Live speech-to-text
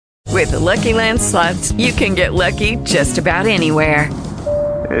With the Lucky Land Slots, you can get lucky just about anywhere.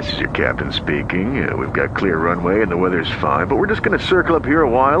 This is your captain speaking. We've got clear runway and the weather's fine, but we're just going to circle up here a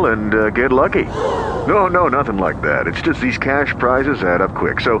while and get lucky. No, nothing like that. It's just these cash prizes add up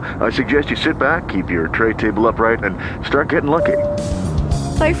quick. So I suggest you sit back, keep your tray table upright, and start getting lucky.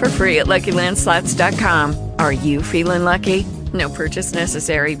 Play for free at LuckyLandSlots.com. Are you feeling lucky? No purchase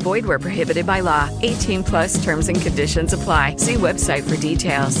necessary. Void where prohibited by law. 18 plus terms and conditions apply. See website for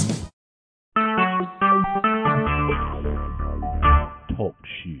details. Talk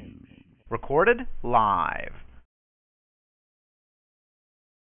shoes. Recorded live.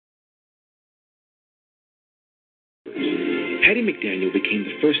 Hattie McDaniel became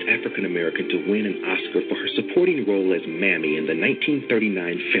the first African American to win an Oscar for her supporting role as Mammy in the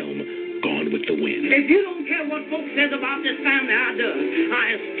 1939 film Gone with the Wind. If you don't care what folks says about this family, I do.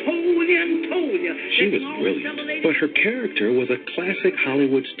 I has told you and told you. She was brilliant, but her character was a classic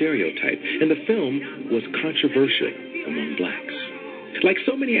Hollywood stereotype, and the film was controversial among blacks. Like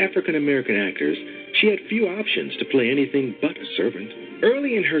so many African American actors, she had few options to play anything but a servant.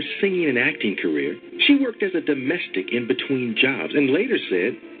 Early in her singing and acting career, she worked as a domestic in between jobs and later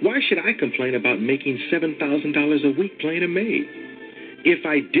said, "Why should I complain about making $7,000 a week playing a maid? If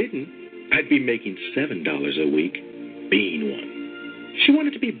I didn't, I'd be making $7 a week being one." She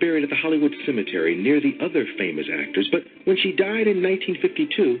wanted to be buried at the Hollywood Cemetery near the other famous actors, but when she died in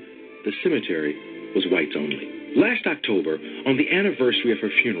 1952, the cemetery was whites only. Last October, on the anniversary of her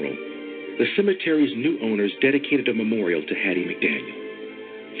funeral, the cemetery's new owners dedicated a memorial to Hattie McDaniel.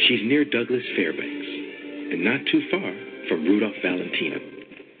 She's near Douglas Fairbanks, and not too far from Rudolph Valentino.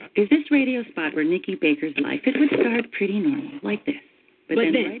 If this radio spot were Nikki Baker's life, it would start pretty normal, like this.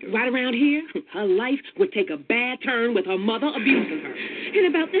 But then right around here, her life would take a bad turn with her mother abusing her. And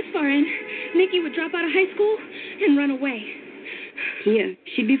about this far in, Nikki would drop out of high school and run away. Here,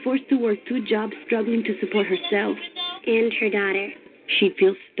 she'd be forced to work 2 jobs, struggling to support herself And her daughter. She'd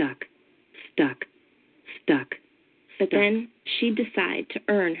feel stuck. But then she'd decide to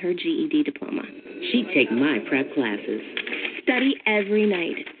earn her GED diploma. She'd take my prep classes. Study every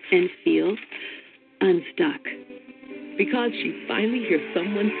night. And feel unstuck. Because she finally hears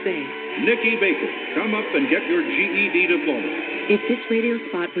someone say, Nikki Baker, come up and get your GED diploma. If this radio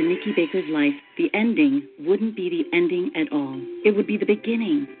spot were Nikki Baker's life, the ending wouldn't be the ending at all. It would be the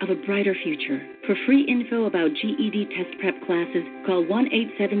beginning of a brighter future. For free info about GED test prep classes, call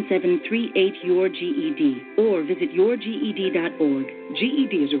 1-877-38-YOUR-GED or visit yourged.org.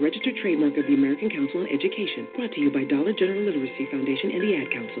 GED is a registered trademark of the American Council on Education, brought to you by Dollar General Literacy Foundation and the Ad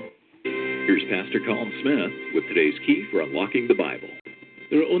Council. Here's Pastor Colin Smith with today's key for unlocking the Bible.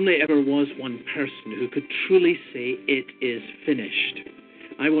 There only ever was one person who could truly say, "It is finished."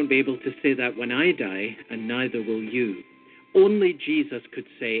 I won't be able to say that when I die, and neither will you. Only Jesus could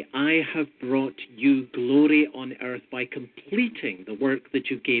say, "I have brought you glory on earth by completing the work that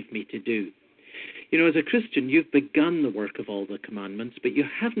you gave me to do." You know, as a Christian, you've begun the work of all the commandments, but you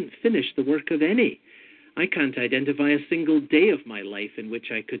haven't finished the work of any. I can't identify a single day of my life in which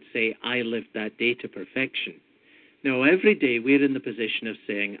I could say, "I lived that day to perfection." No, every day we're in the position of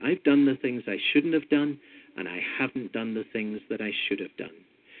saying, "I've done the things I shouldn't have done, and I haven't done the things that I should have done."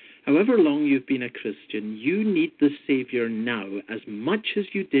 However long you've been a Christian, you need the Savior now as much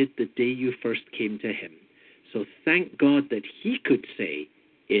as you did the day you first came to Him. So thank God that He could say,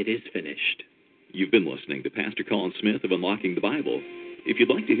 "It is finished." You've been listening to Pastor Colin Smith of Unlocking the Bible. If you'd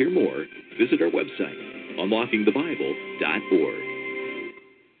like to hear more, visit our website, unlockingthebible.org.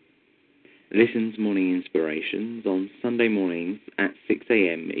 Listen's Morning Inspirations on Sunday mornings at 6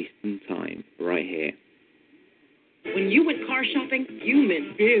 a.m. Eastern Time, right here. When you went car shopping, you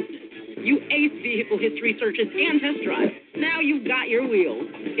meant business. You aced vehicle history searches and test drives. Now you've got your wheels.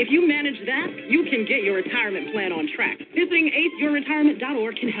 If you manage that, you can get your retirement plan on track. Visiting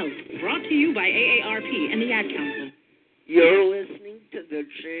aceyourretirement.org can help. Brought to you by AARP and the Ad Council. You're listening to the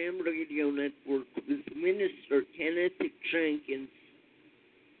Jam Radio Network with Minister Kenneth Jenkins.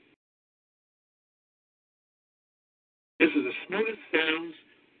 This is the smoothest sounds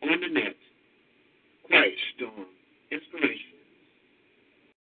on the net. Quiet Storm Inspiration.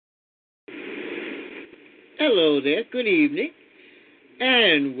 Hello there, good evening,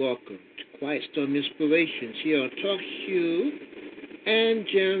 and welcome to Quiet Storm Inspirations here on Talk Shoe and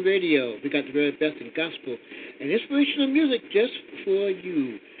Jam Radio. We got the very best in gospel and inspirational music just for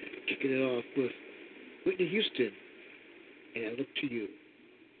you. Kicking it off with Whitney Houston, and I Look to You.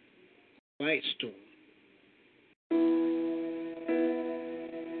 Quiet Storm.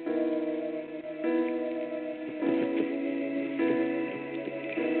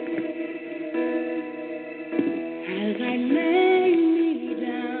 As I lay me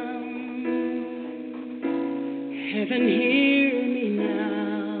down Listen, hear me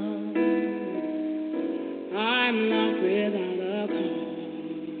now. I'm not without a cause.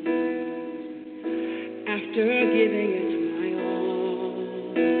 After giving it my all,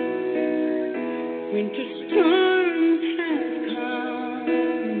 winter storms have come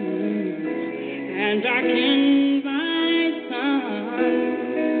and darkened my sun.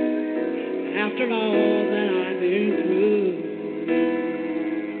 After all that I've been through,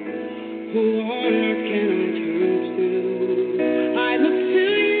 who on earth can I turn to? I look to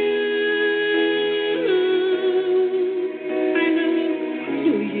you. I look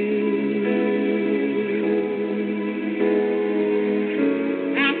to you.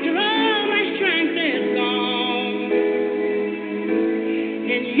 After all my strength is gone,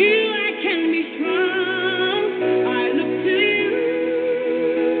 in you I can be strong. I look to you.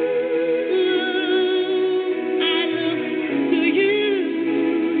 I look to you.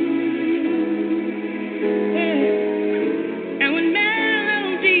 And when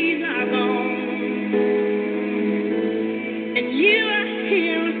melodies are gone, and you are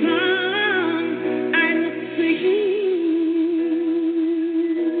here a song, I look to you.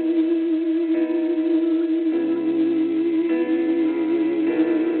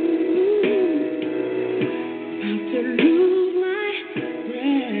 About to lose my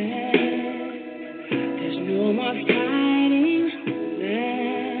breath. There's no more fighting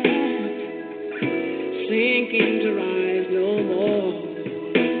left. Sinking to rise no more.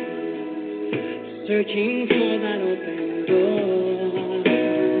 Searching for that open door.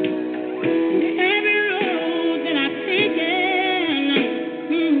 And every road that I've taken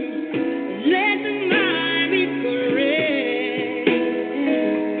led to my regret.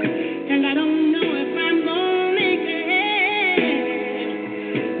 And I don't know if I'm gonna make it.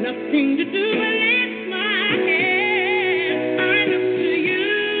 Nothing to do but lift my head. I look to you.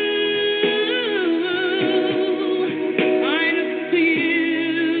 I look to you.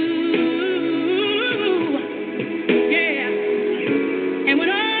 Yeah. And when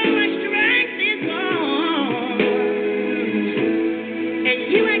all my strength is gone, and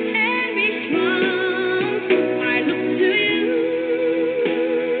you I can be strong, I look to you.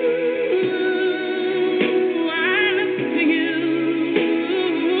 I look to you.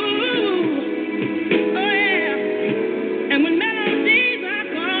 Oh yeah. And when melodies are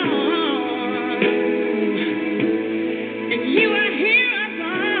gone, and you are here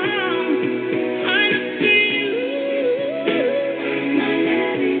alone, I look to you. My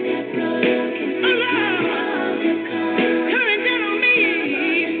love is broken. Oh Lord, coming down on me.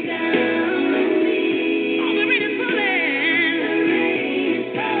 All the rain is falling.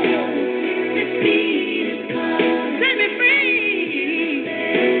 The speed is calling. Set me free.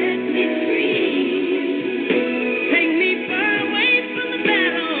 Take me far away from the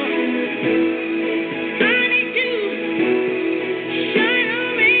battle. I need you. Shine on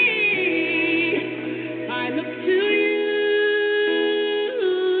me. I look to you.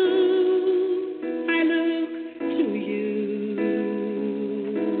 I look to you.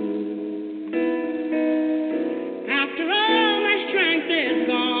 After all my strength is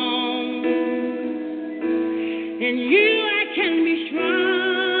gone, in you I can be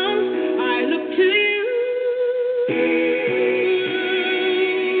strong. I look to you.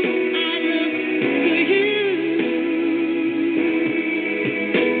 I look to you.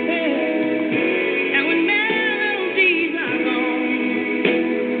 And when melodies are gone,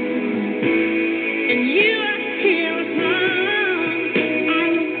 and you are here a song, I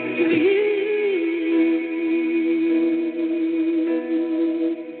look to you.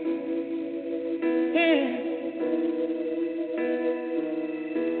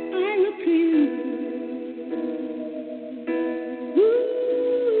 I look to you. Ooh,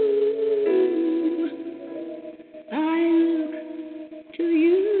 I look to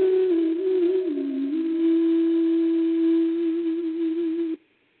you.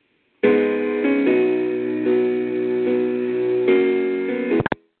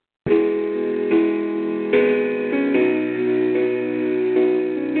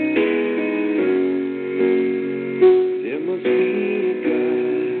 There must be a God.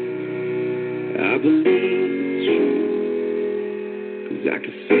 I believe it's true. 'Cause I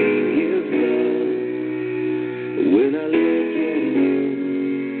can see His love when I look at you.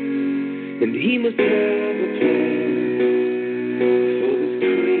 And He must have a plan for this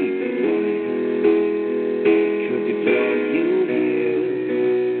crazy life. 'Cause He brought you here,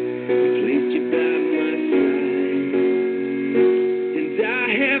 He placed you by my side. And I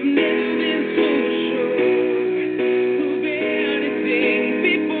have never been so sure of anything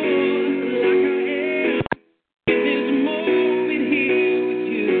before, like I am in this moment here with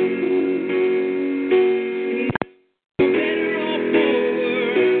you.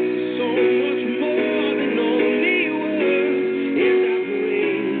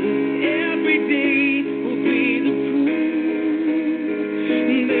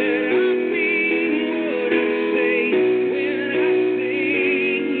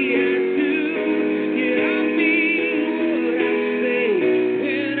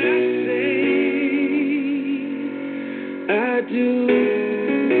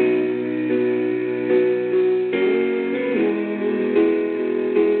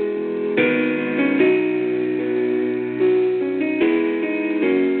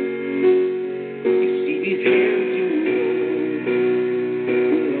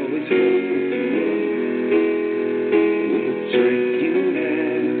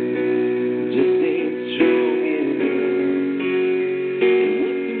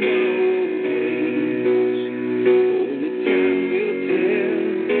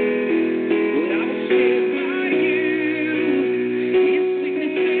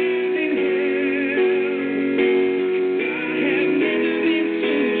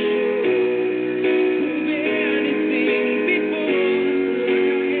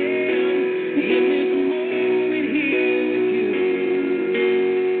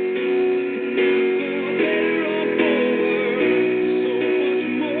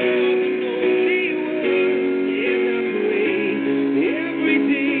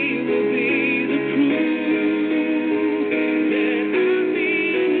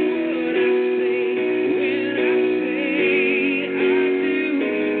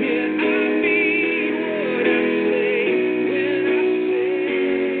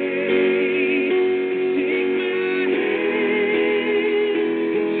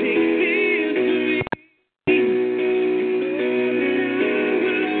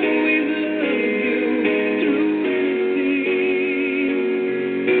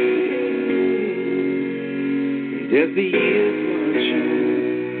 as the years march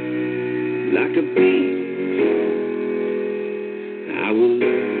on, like a beat, I will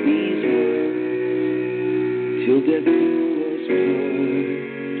learn these words till death do us part.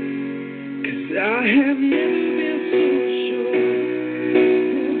 'Cause I have never been so sure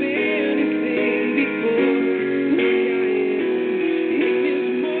of anything before. Like I am in this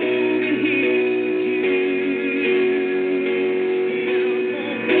moment here with you.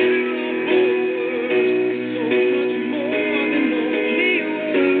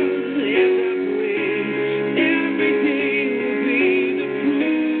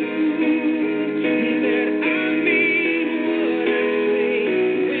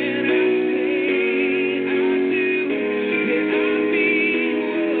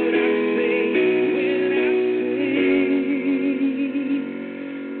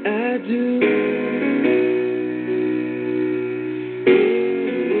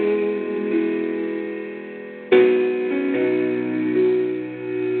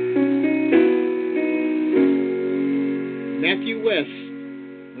 Matthew West,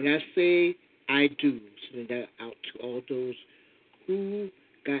 when I say I do, sending that out to all those who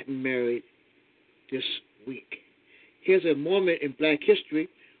got married this week. Here's a moment in Black history.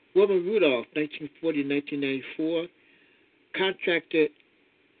 Wilma Rudolph, 1940-1994, contracted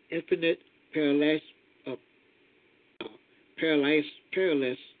infinite paralysis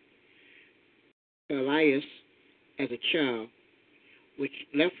as a child, which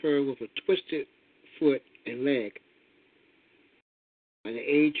left her with a twisted foot and leg. By the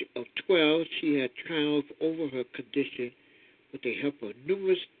age of 12, she had triumphed over her condition with the help of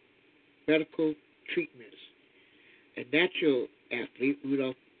numerous medical treatments. A natural athlete,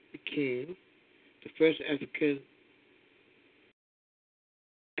 Rudolph became the first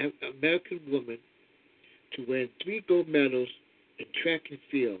African-American woman to win 3 gold medals in track and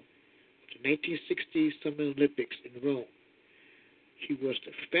field at the 1960 Summer Olympics in Rome. She was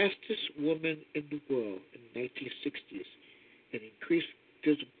the fastest woman in the world in the 1960s and increased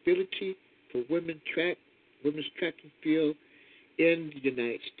visibility for women's track and field in the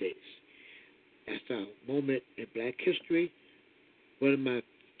United States. That's our moment in Black history. One of my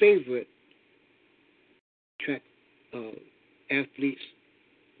favorite track athletes,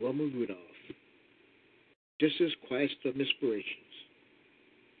 Wilma Rudolph. This is Quiet Storm Inspirations.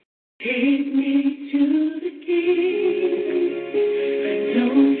 Take me to the king. I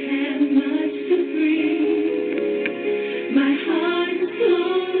don't have much to bring. My heart is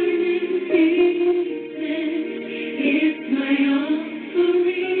torn in pieces. It's my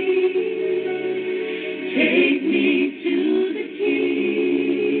offering. Take me to the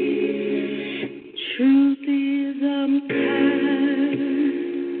king. Truth is I'm tired.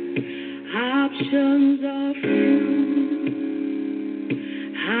 Options are few.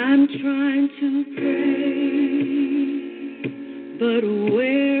 I'm trying to pray, but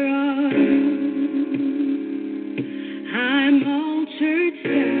where are you? I'm altered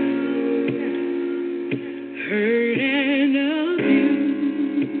down, hurt and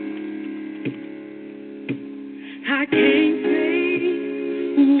abused. I can't say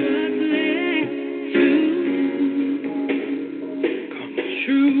what's left to do.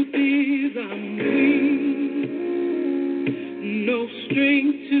 Truth is I'm weak, no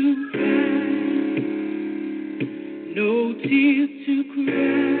strength to fight, no tears to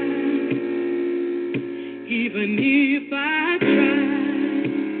cry. Even if I try,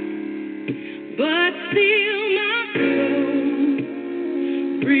 but still my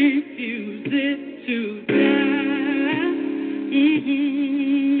soul refuses to die.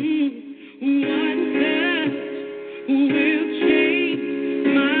 One touch will change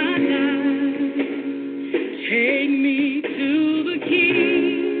my life. Take me to the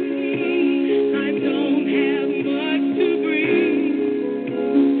King. I don't have much to bring.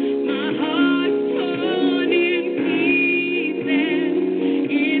 My heart's torn in pieces.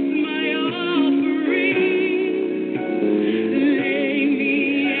 It's my offering. Lay me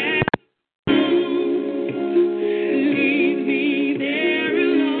at home. Leave me there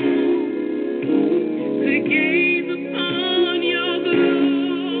alone to gaze upon your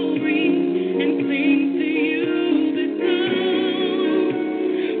glory and sing to you this song.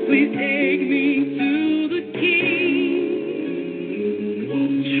 Please take me to the King.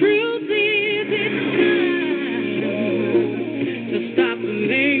 Truth is, it's time to stop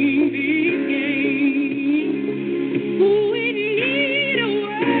playing these games. We need a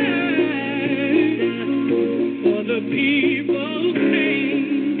word for the people's pain.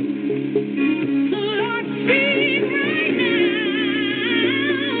 Lord, speak right now.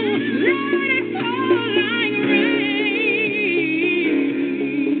 Let it fall like rain.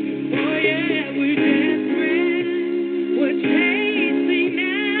 Oh yeah, we're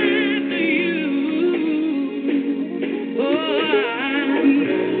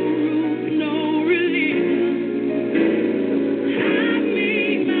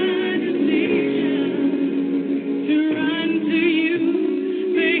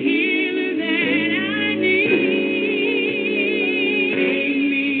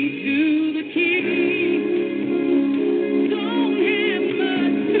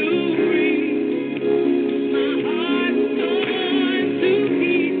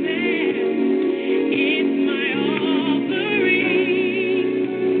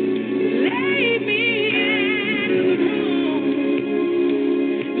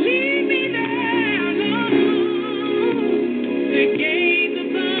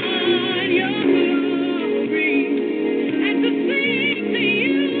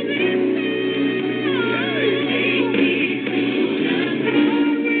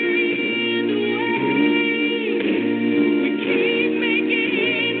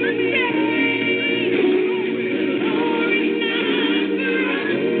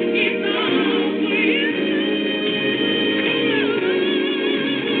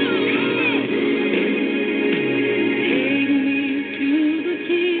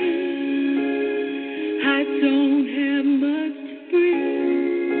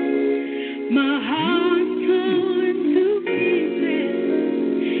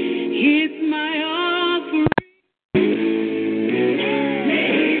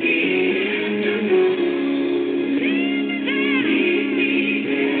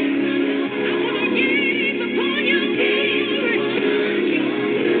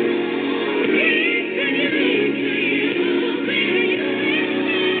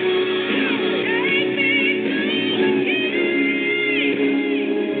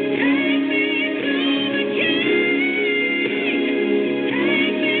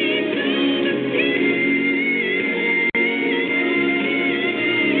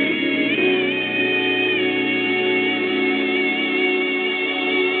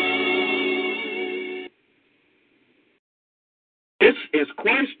is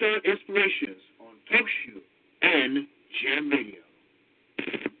Quiet Storm Inspirations on TalkShoe and Jam Radio.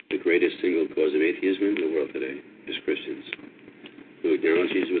 The greatest single cause of atheism in the world today is Christians who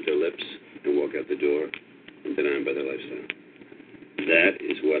acknowledge Jesus with their lips and walk out the door and deny him by their lifestyle. That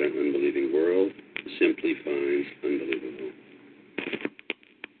is what an unbelieving world simply finds unbelievable.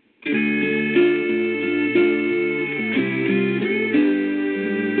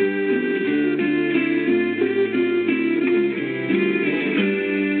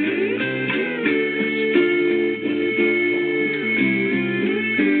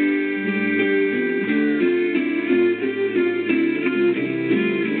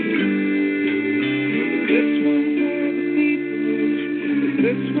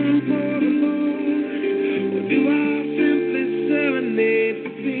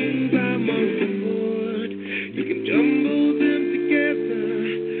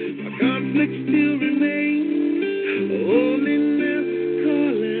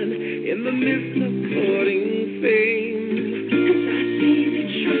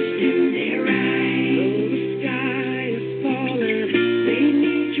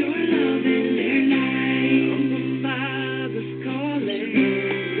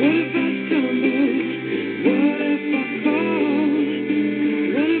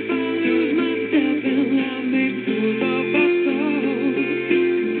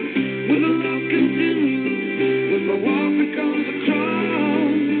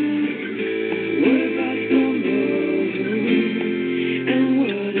 What if I stumble?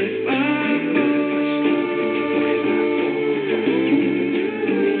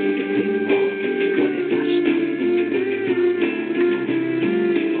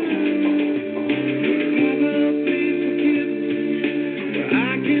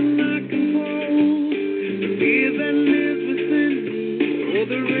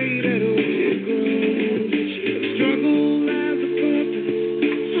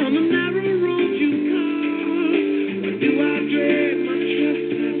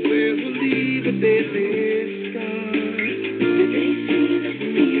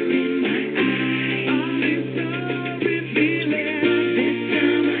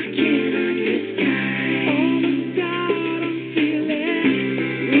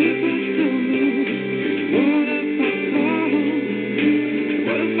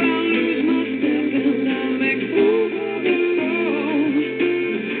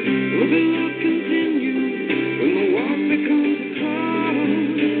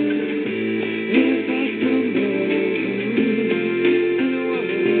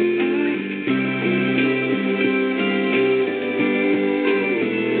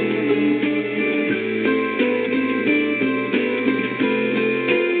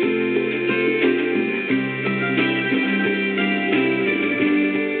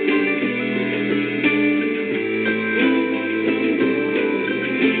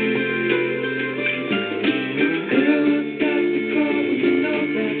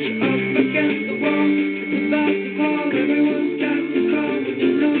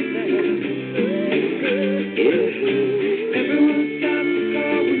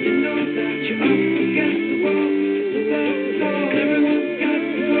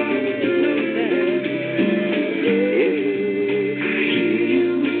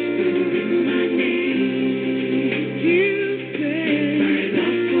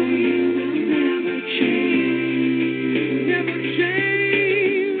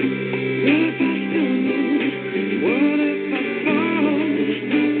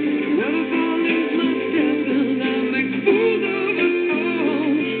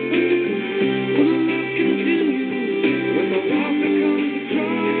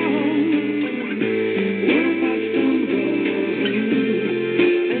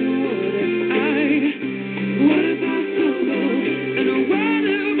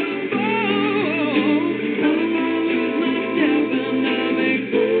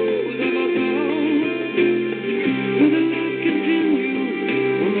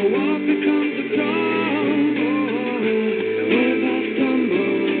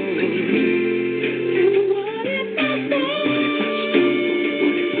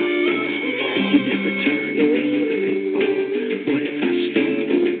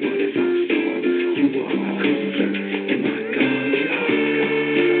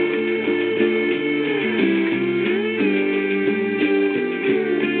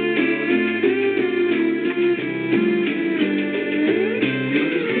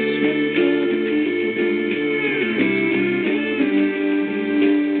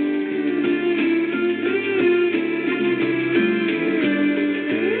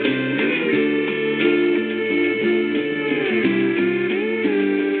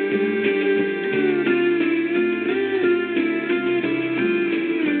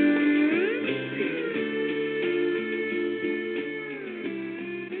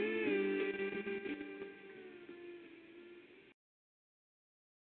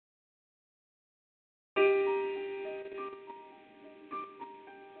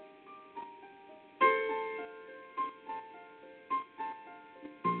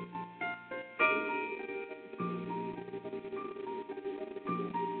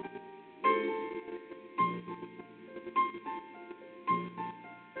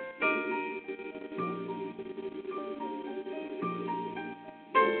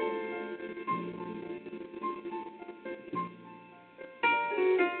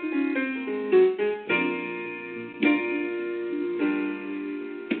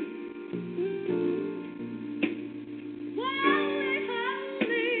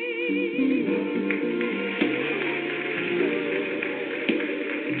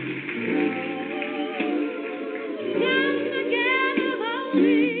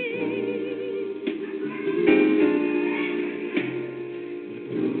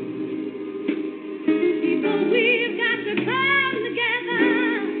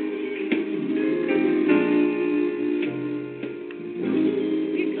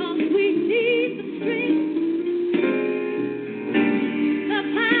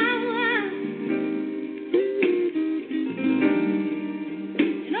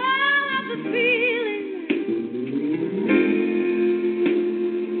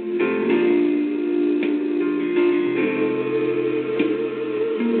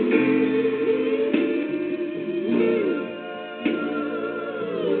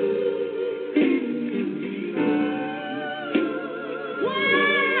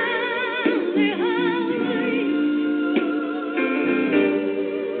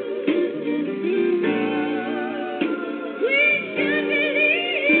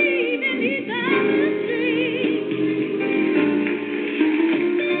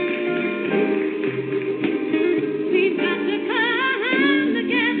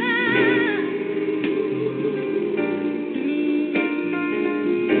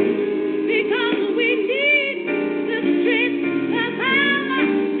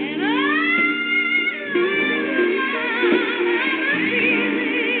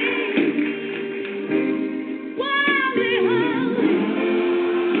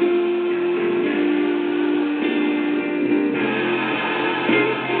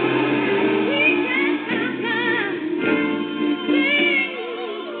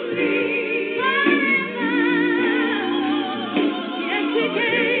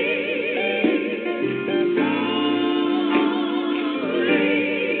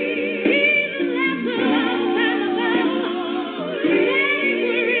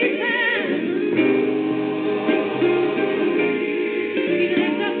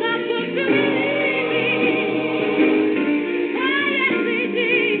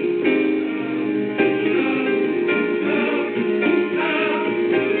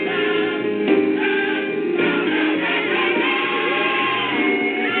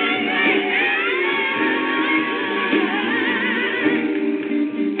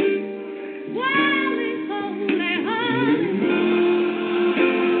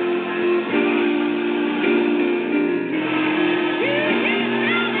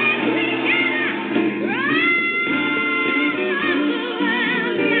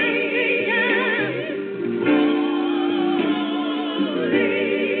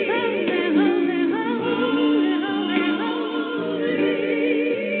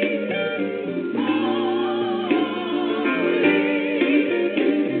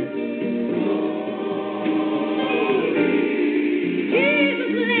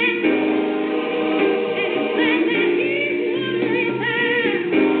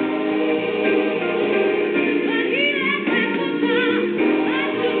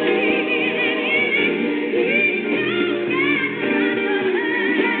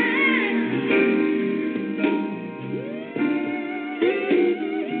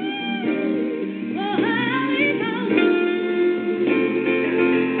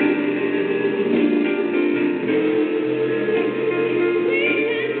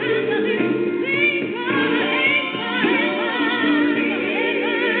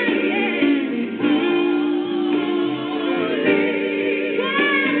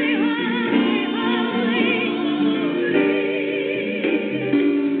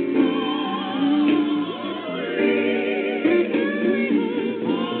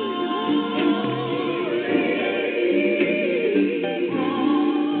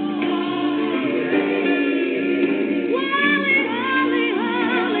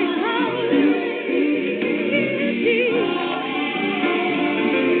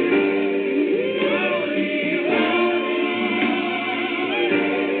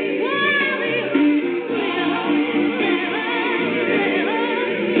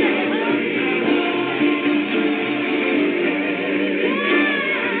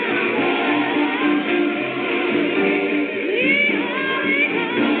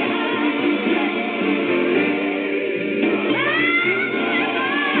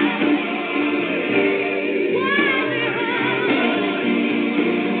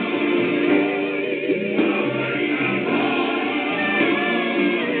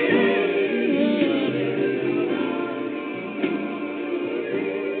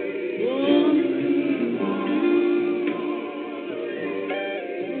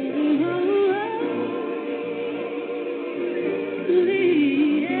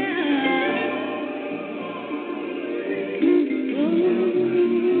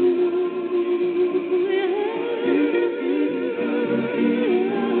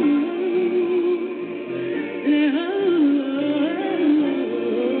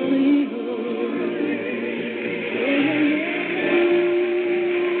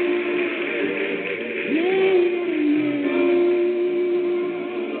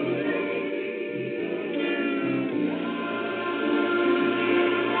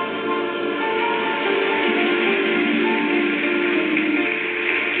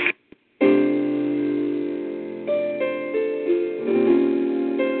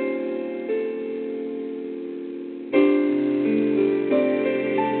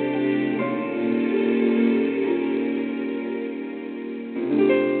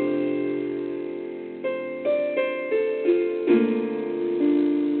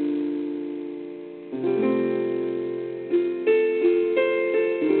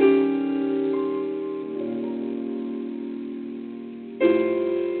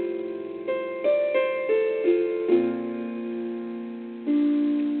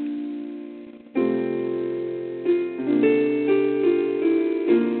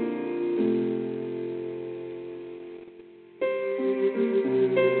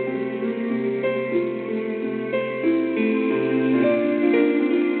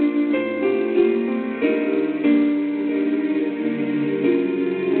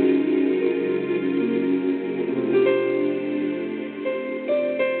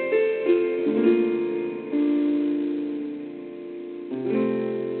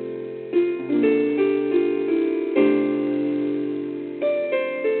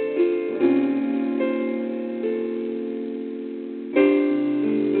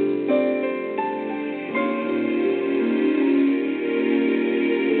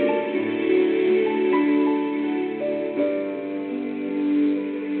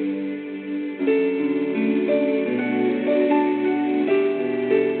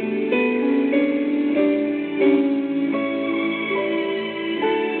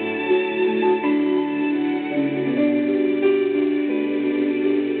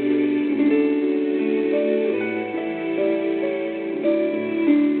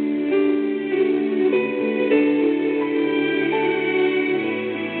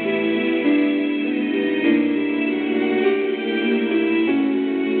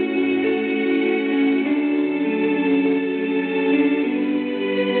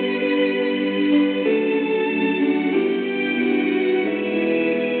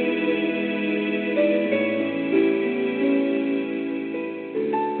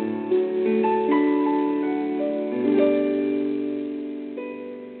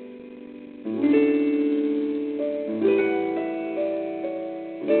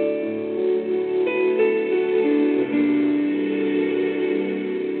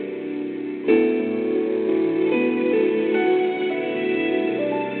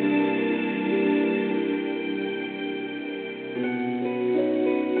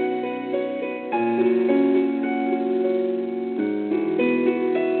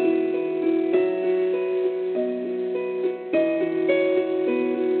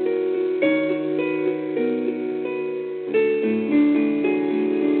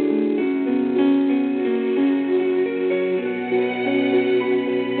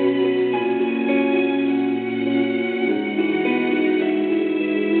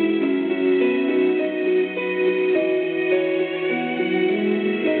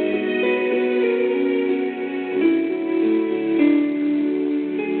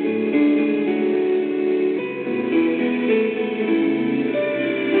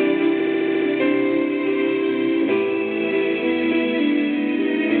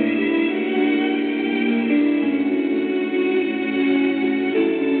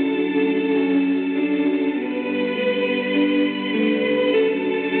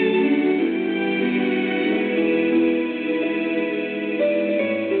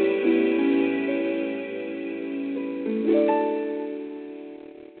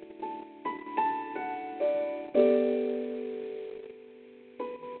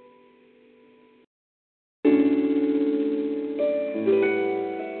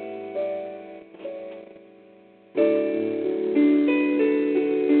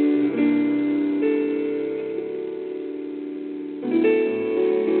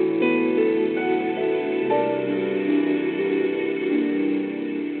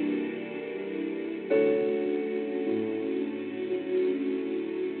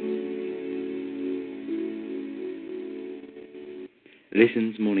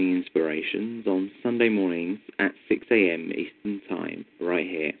 Listen to Morning Inspirations on Sunday mornings at 6 a.m. Eastern Time, right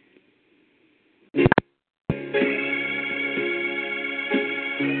here.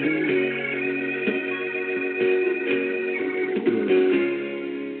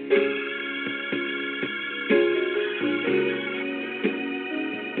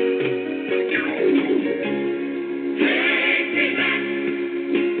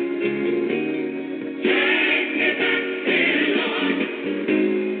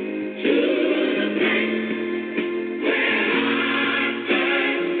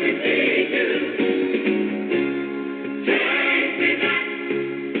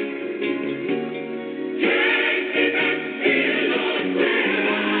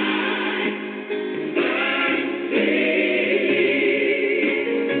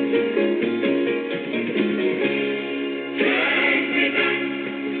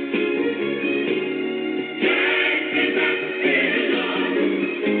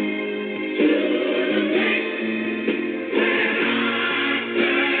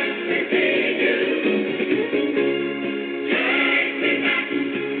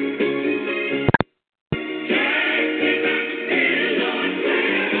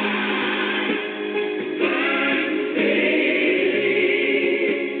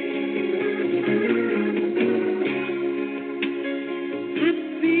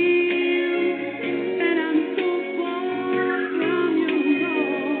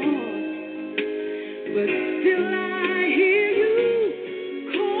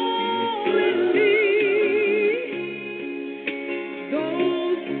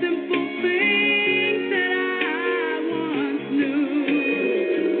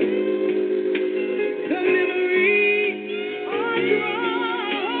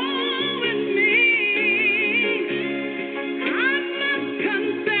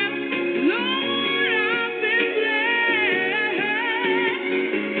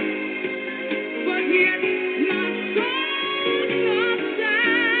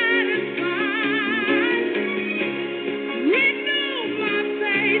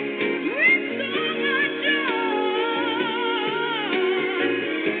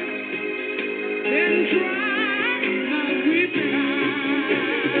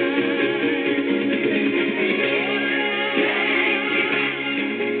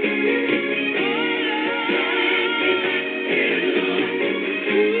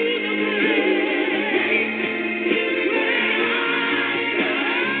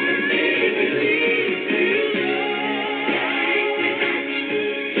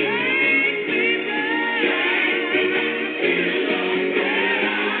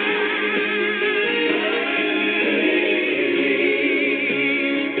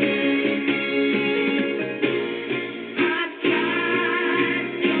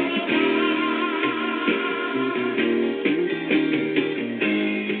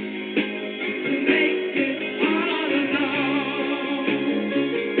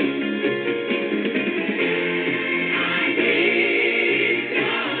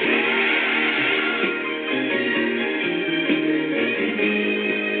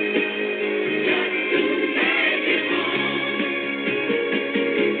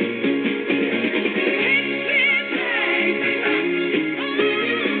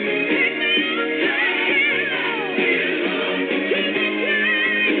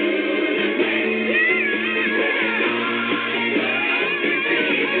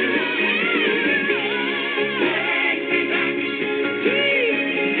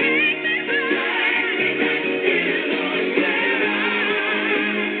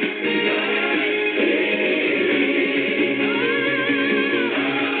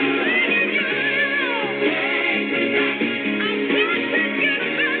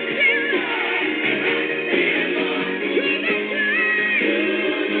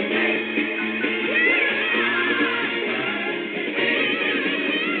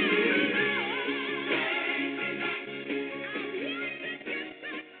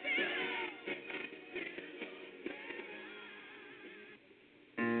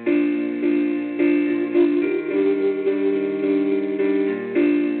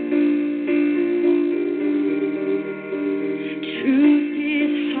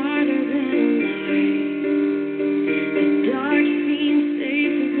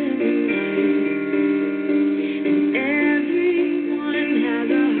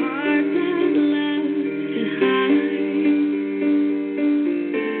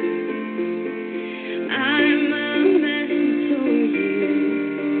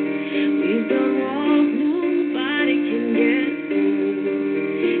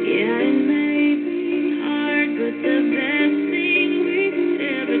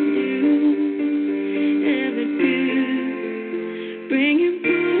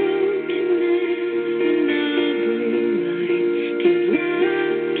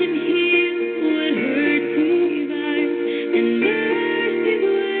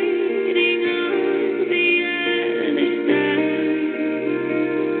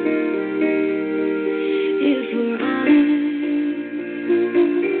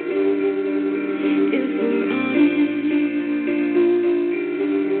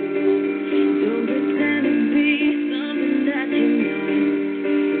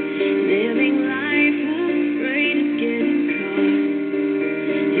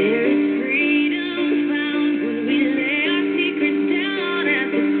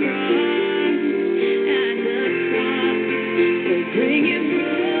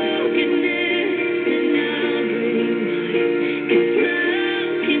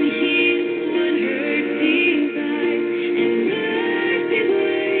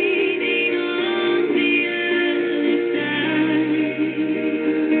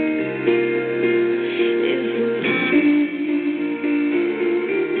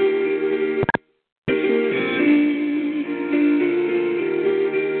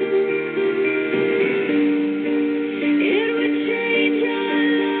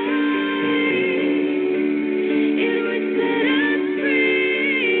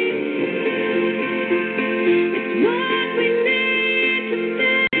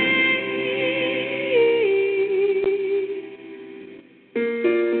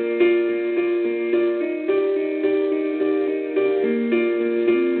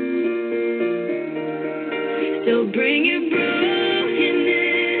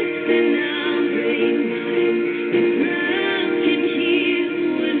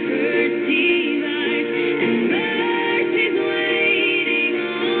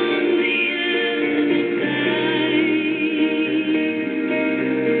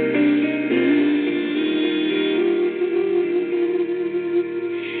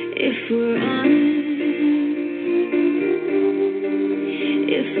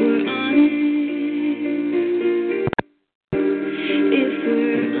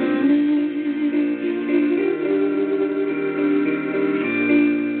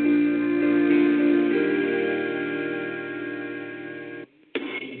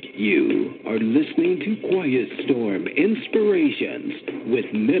 with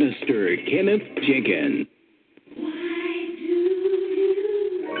Minister Kenneth Jenkins.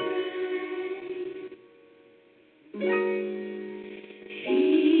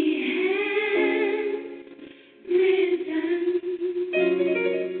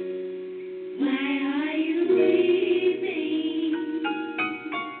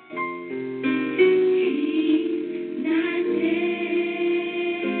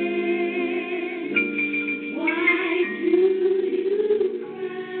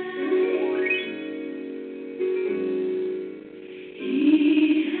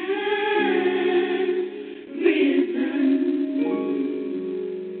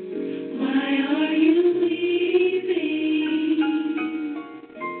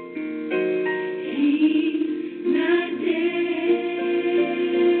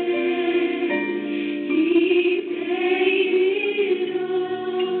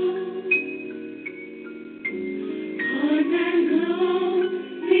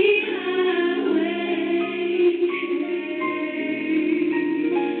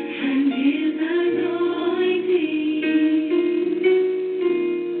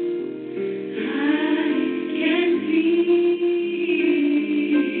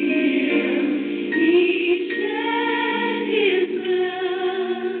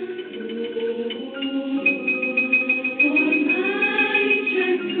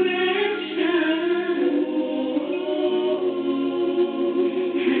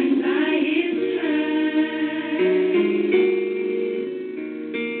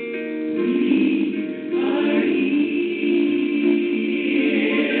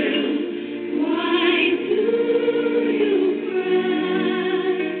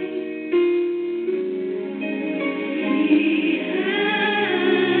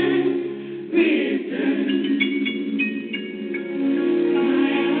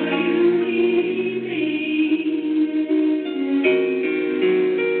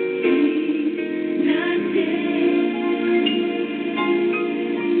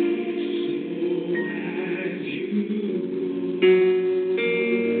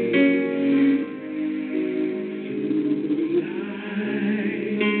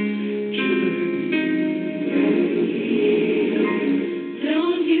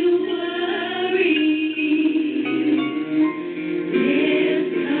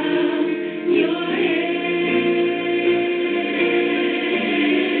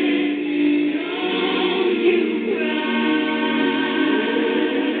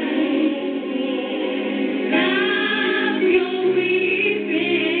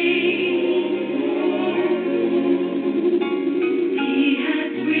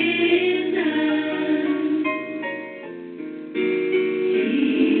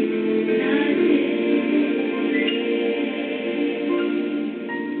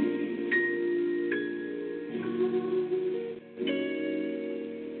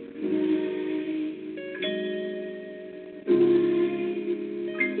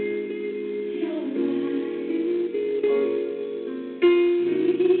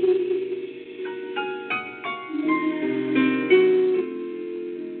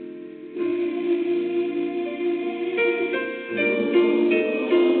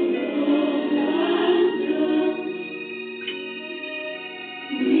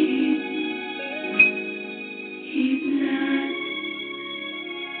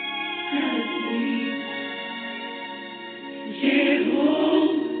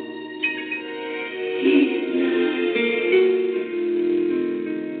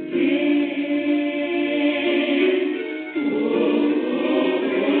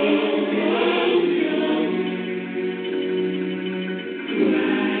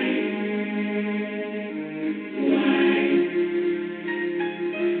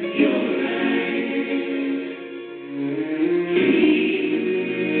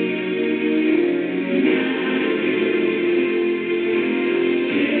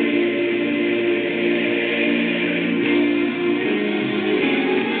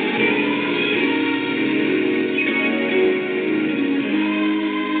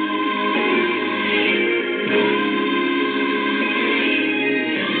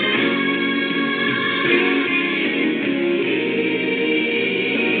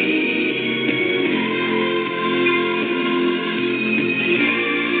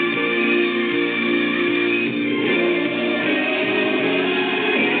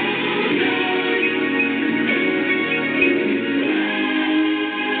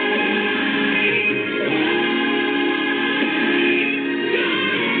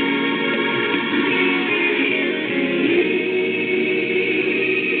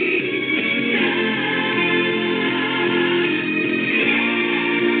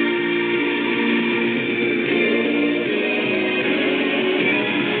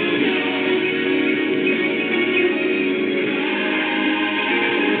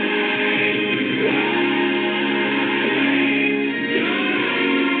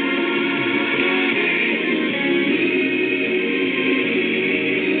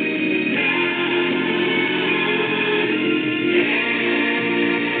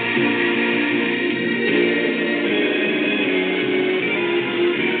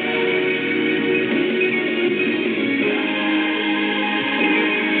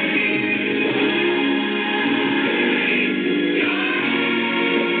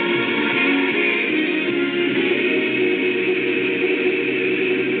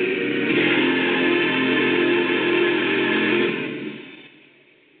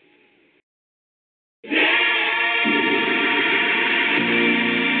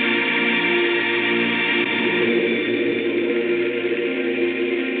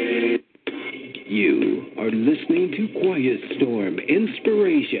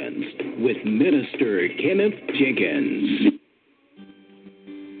 Inspirations with Minister Kenneth Jenkins.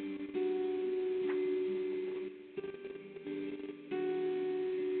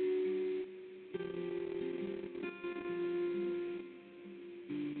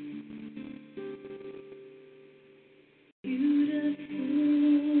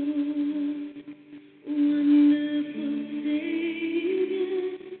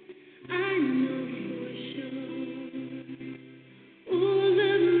 All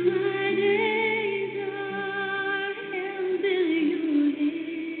of my days are held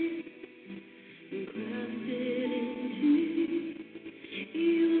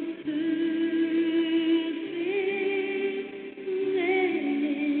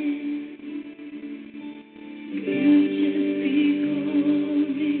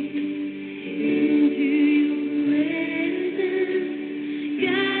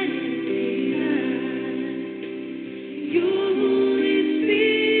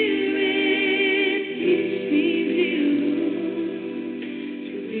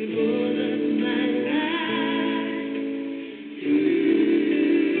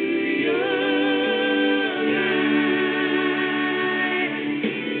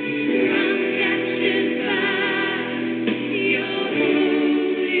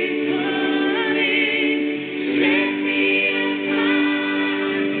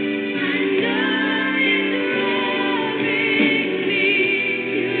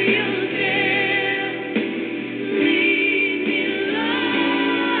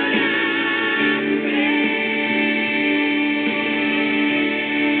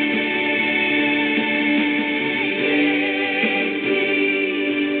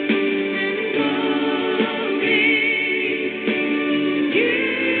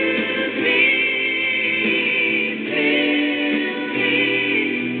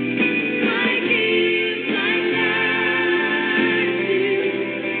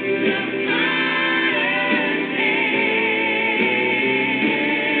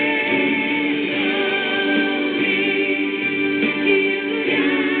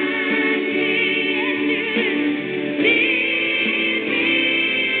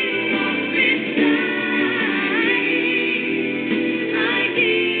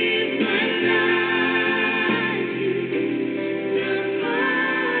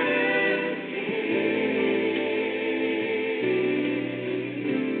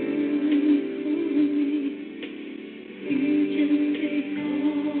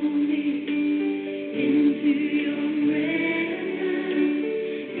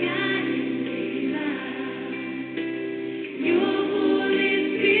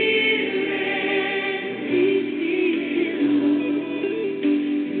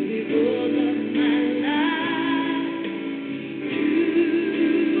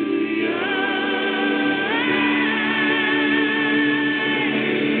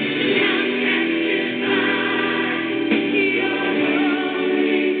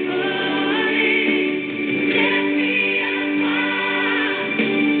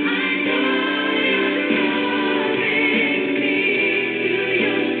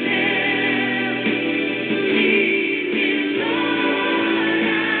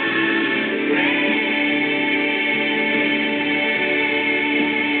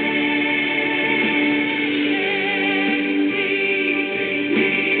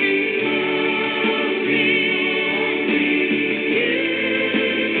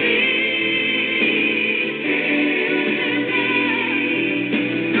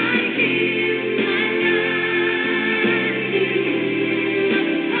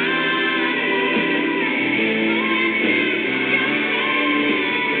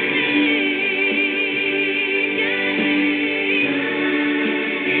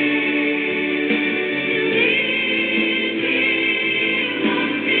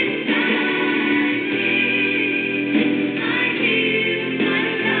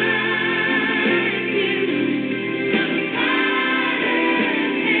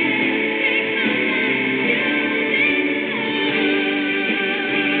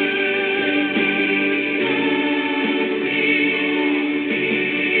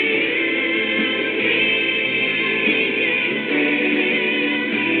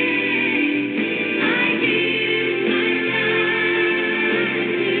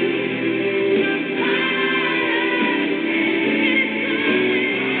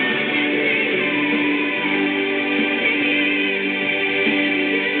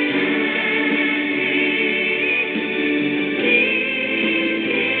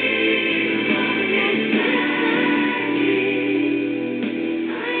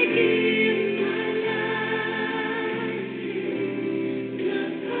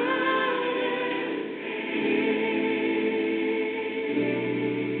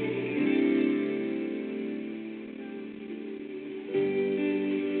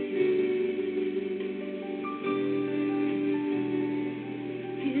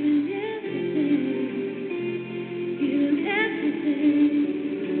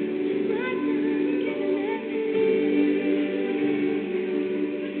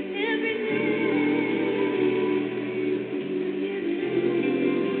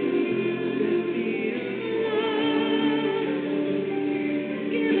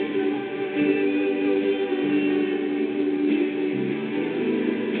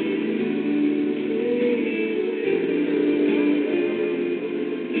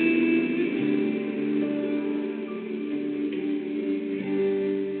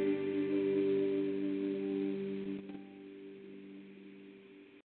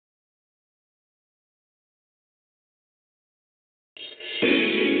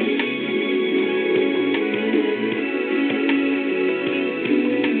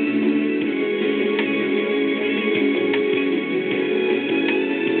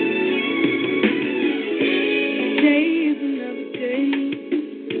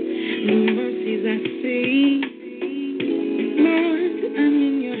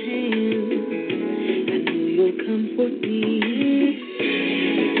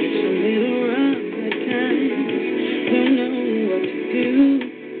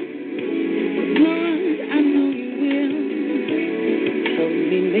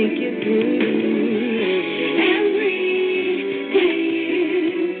make it through. Every day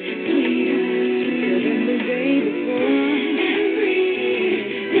is sweeter than the day before. Every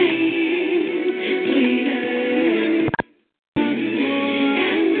day is sweeter.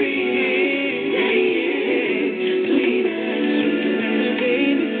 Every day is sweeter than the day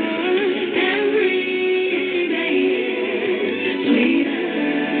before. Every day is sweeter.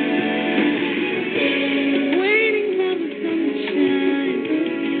 Waiting for the sun to shine,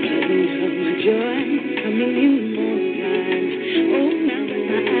 present of my joy coming in the morning time. Oh, now that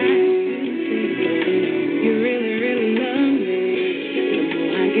my eyes see you really, really love me. The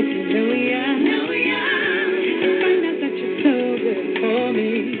more I get to know ya, I find out that you're so good for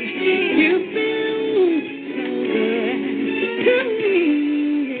me. You feel so good to me.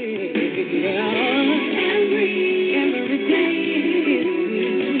 Every day is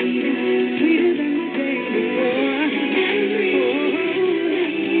sweeter than the day before.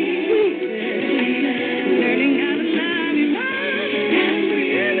 Learning how to love you more. Every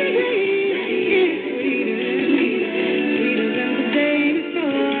day is sweeter than the day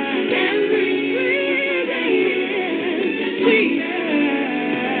before. Every day is sweeter.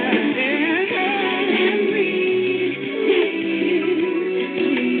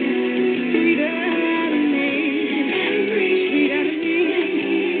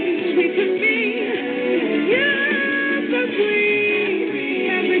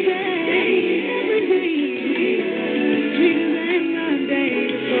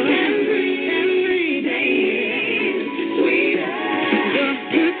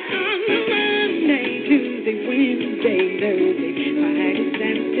 Wednesday, Thursday, Friday,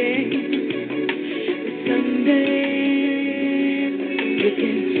 Saturday, Sunday, you're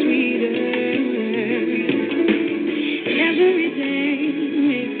getting sweeter. Every day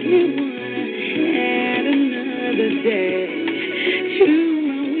makes me wanna add another day to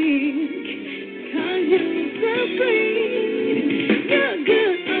my week. 'Cause you're so sweet, you're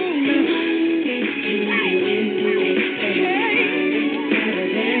good on the Monday, Tuesday, Wednesday, Thursday,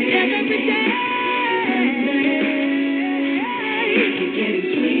 Saturday, every day. You're getting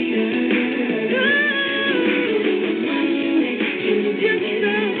sweeter. Monday, Tuesday,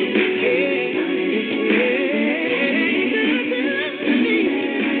 Wednesday,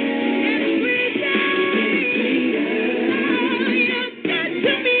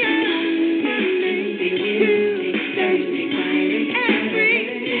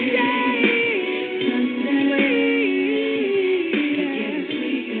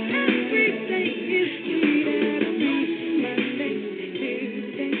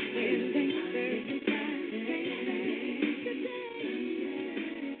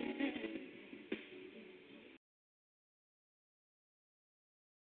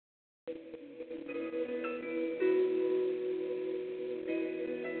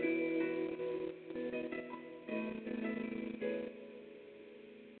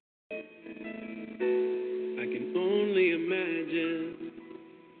 I can only imagine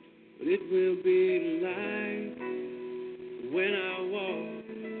what it will be like when I walk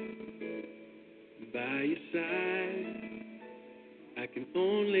by your side. I can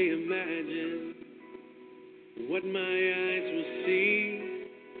only imagine what my eyes will see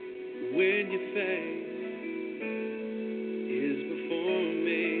when your face is before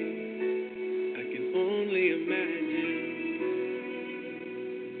me. I can only imagine.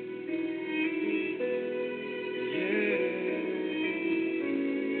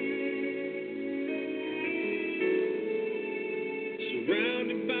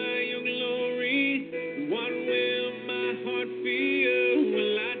 Surrounded by your glory, what will my heart feel?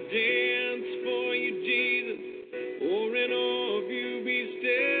 Will I dance for you, Jesus? Or in awe of you be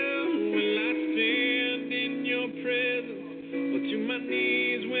still? Will I stand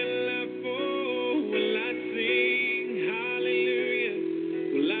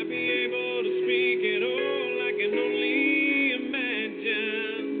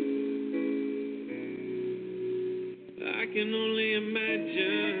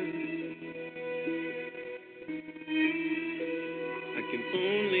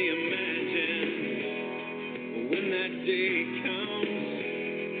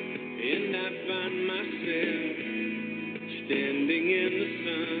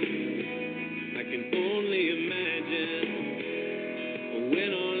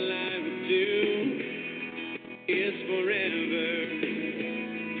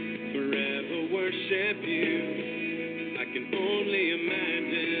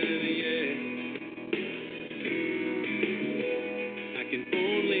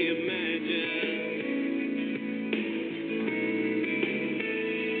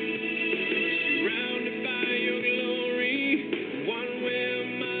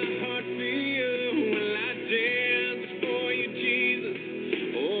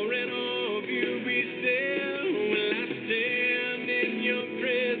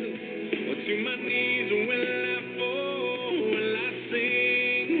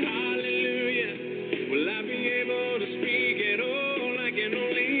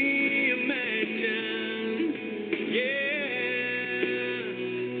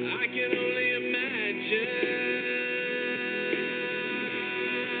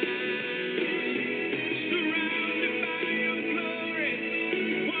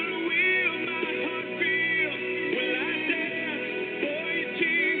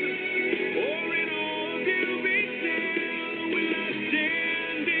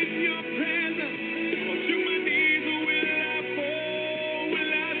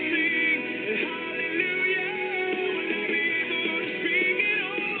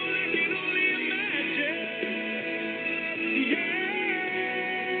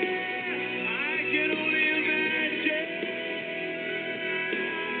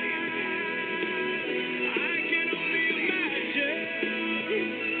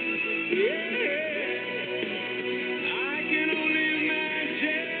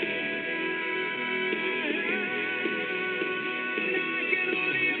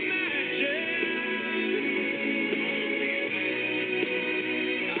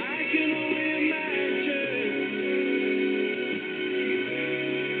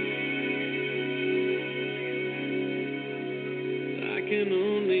can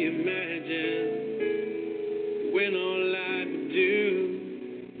only imagine when all I would do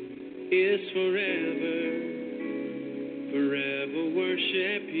is forever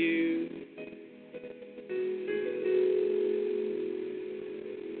worship you.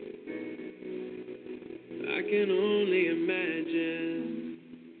 I can only imagine.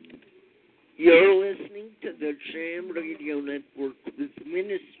 You're listening to the Jam Radio Network with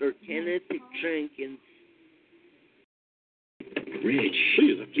Minister Kenneth Jenkins. Rich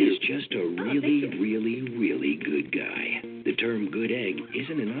is just a really good guy. The term good egg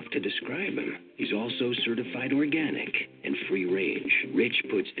isn't enough to describe him. He's also certified organic and free range. Rich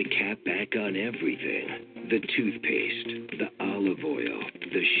puts the cap back on everything. The toothpaste, the olive oil,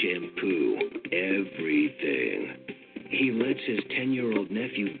 the shampoo, everything. He lets his 10-year-old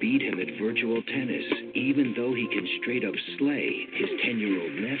nephew beat him at virtual tennis, even though he can straight up slay his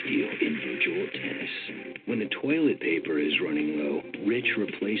 10-year-old nephew in virtual tennis. When the toilet paper is running low, Rich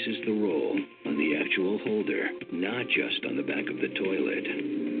replaces the roll on the actual holder, not just on the back of the toilet.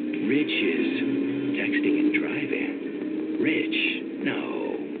 Rich is texting and driving. Rich,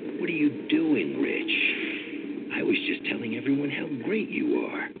 no. What are you doing, Rich? I was just telling everyone how great you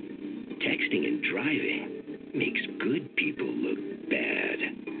are. Texting and driving makes good people look bad.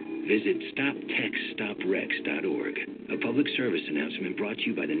 Visit StopTextStopWrecks.org. A public service announcement brought to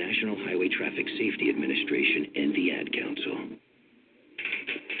you by the National Highway Traffic Safety Administration and the Ad Council.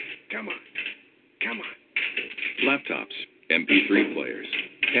 Come on. Laptops, MP3 players,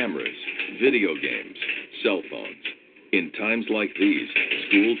 cameras, video games, cell phones. In times like these,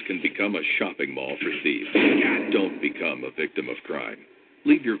 schools can become a shopping mall for thieves. Don't become a victim of crime.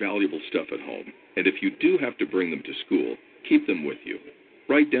 Leave your valuable stuff at home, and if you do have to bring them to school, keep them with you.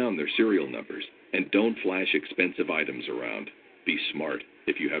 Write down their serial numbers, and don't flash expensive items around. Be smart.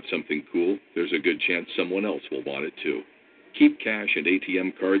 If you have something cool, there's a good chance someone else will want it too. Keep cash and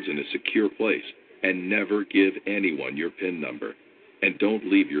ATM cards in a secure place, and never give anyone your PIN number. And don't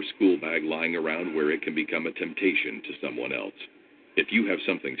leave your school bag lying around where it can become a temptation to someone else. If you have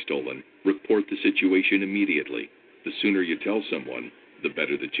something stolen, report the situation immediately. The sooner you tell someone, the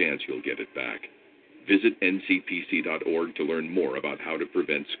better the chance you'll get it back. Visit ncpc.org to learn more about how to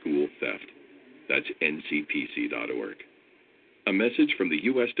prevent school theft. That's ncpc.org. A message from the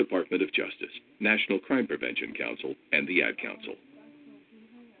U.S. Department of Justice, National Crime Prevention Council, and the Ad Council.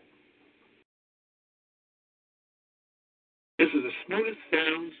 This is the smoothest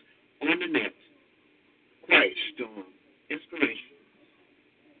sounds on the net. Quiet Storm Inspiration.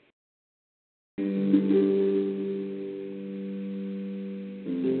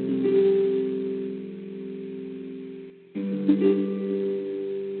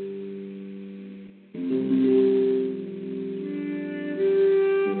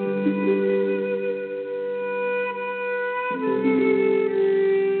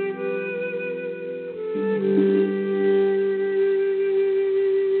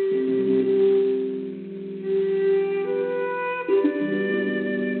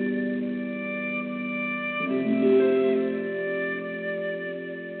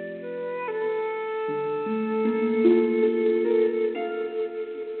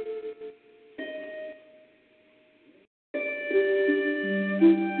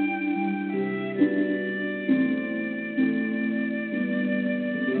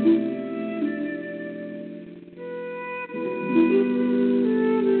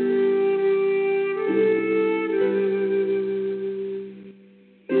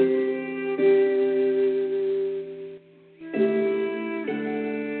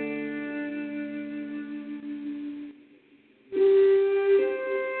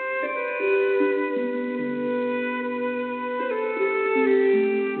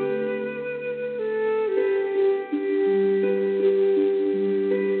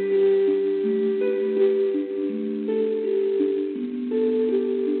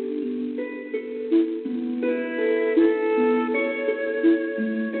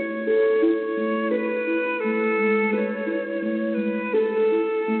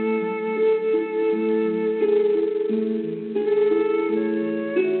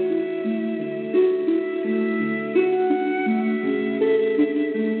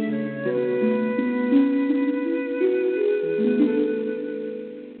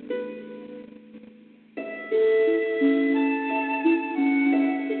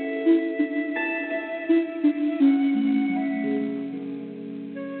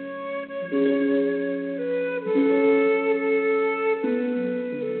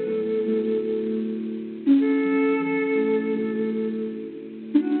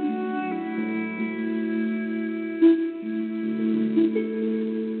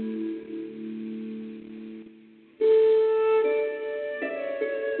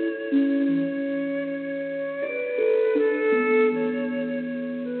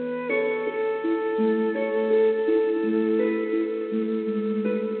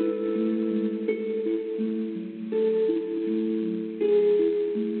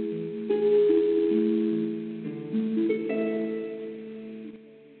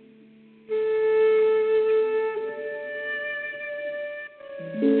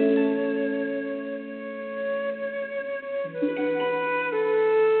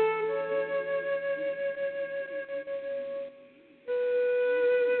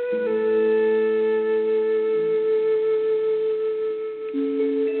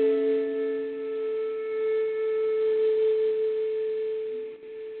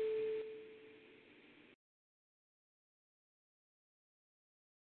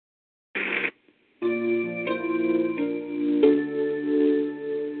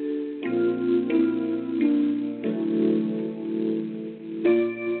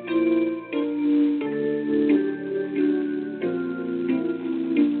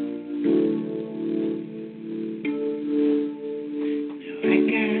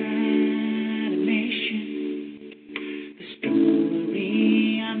 got a mission. The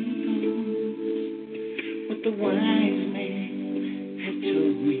story unfolds. What the wise man had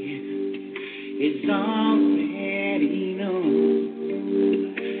told me is already known.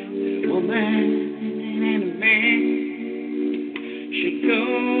 A woman and a man should go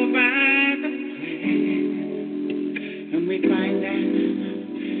by the plan, and we find out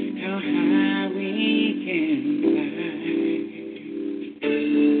how high we can fly.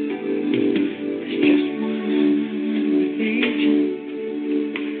 There's just one religion,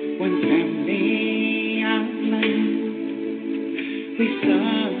 one family outline. We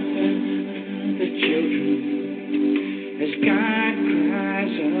suffer the children as God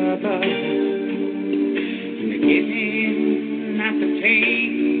cries above, and the giving, not the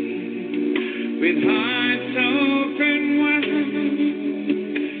taking, with hearts open wide,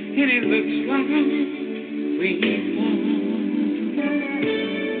 and it looks like we fall,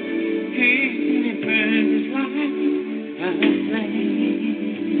 and it burns like a flame,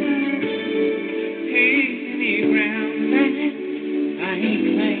 any ground that I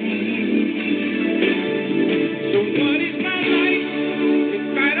claim. So what is my life if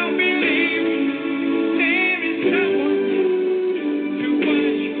I don't believe there is someone to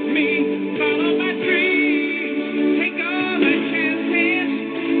watch me follow my dreams, take all the chances,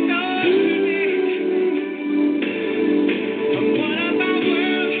 no limit. But what about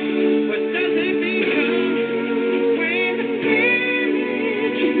world? What does it become when the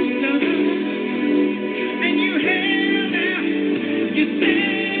marriage is done? And you held out, you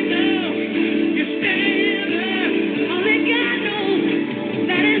stand up, you stand up. Only God knows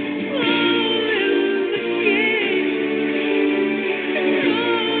that it's flowing the skin, it's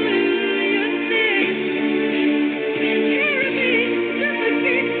rolling your neck. Carry me just to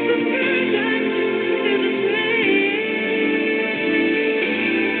keep the paradise in the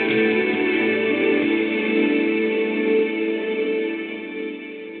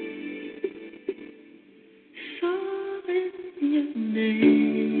falling your name.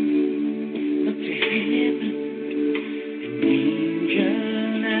 Look to heaven, an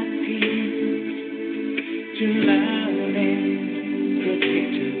angel appears to love and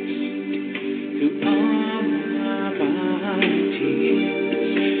protect us through all of our tears.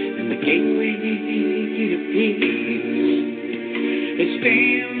 And the gateway to peace, it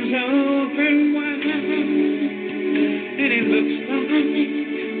stands open wide, and it looks like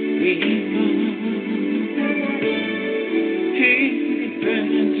we fall. Hey, it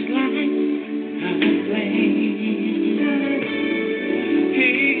burns like a flame.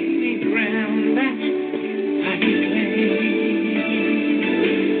 Any ground that I claim.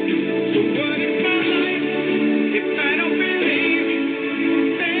 So what is my life if I don't believe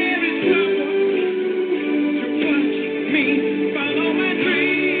there is someone to watch me follow my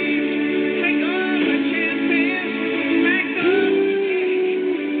dreams, take all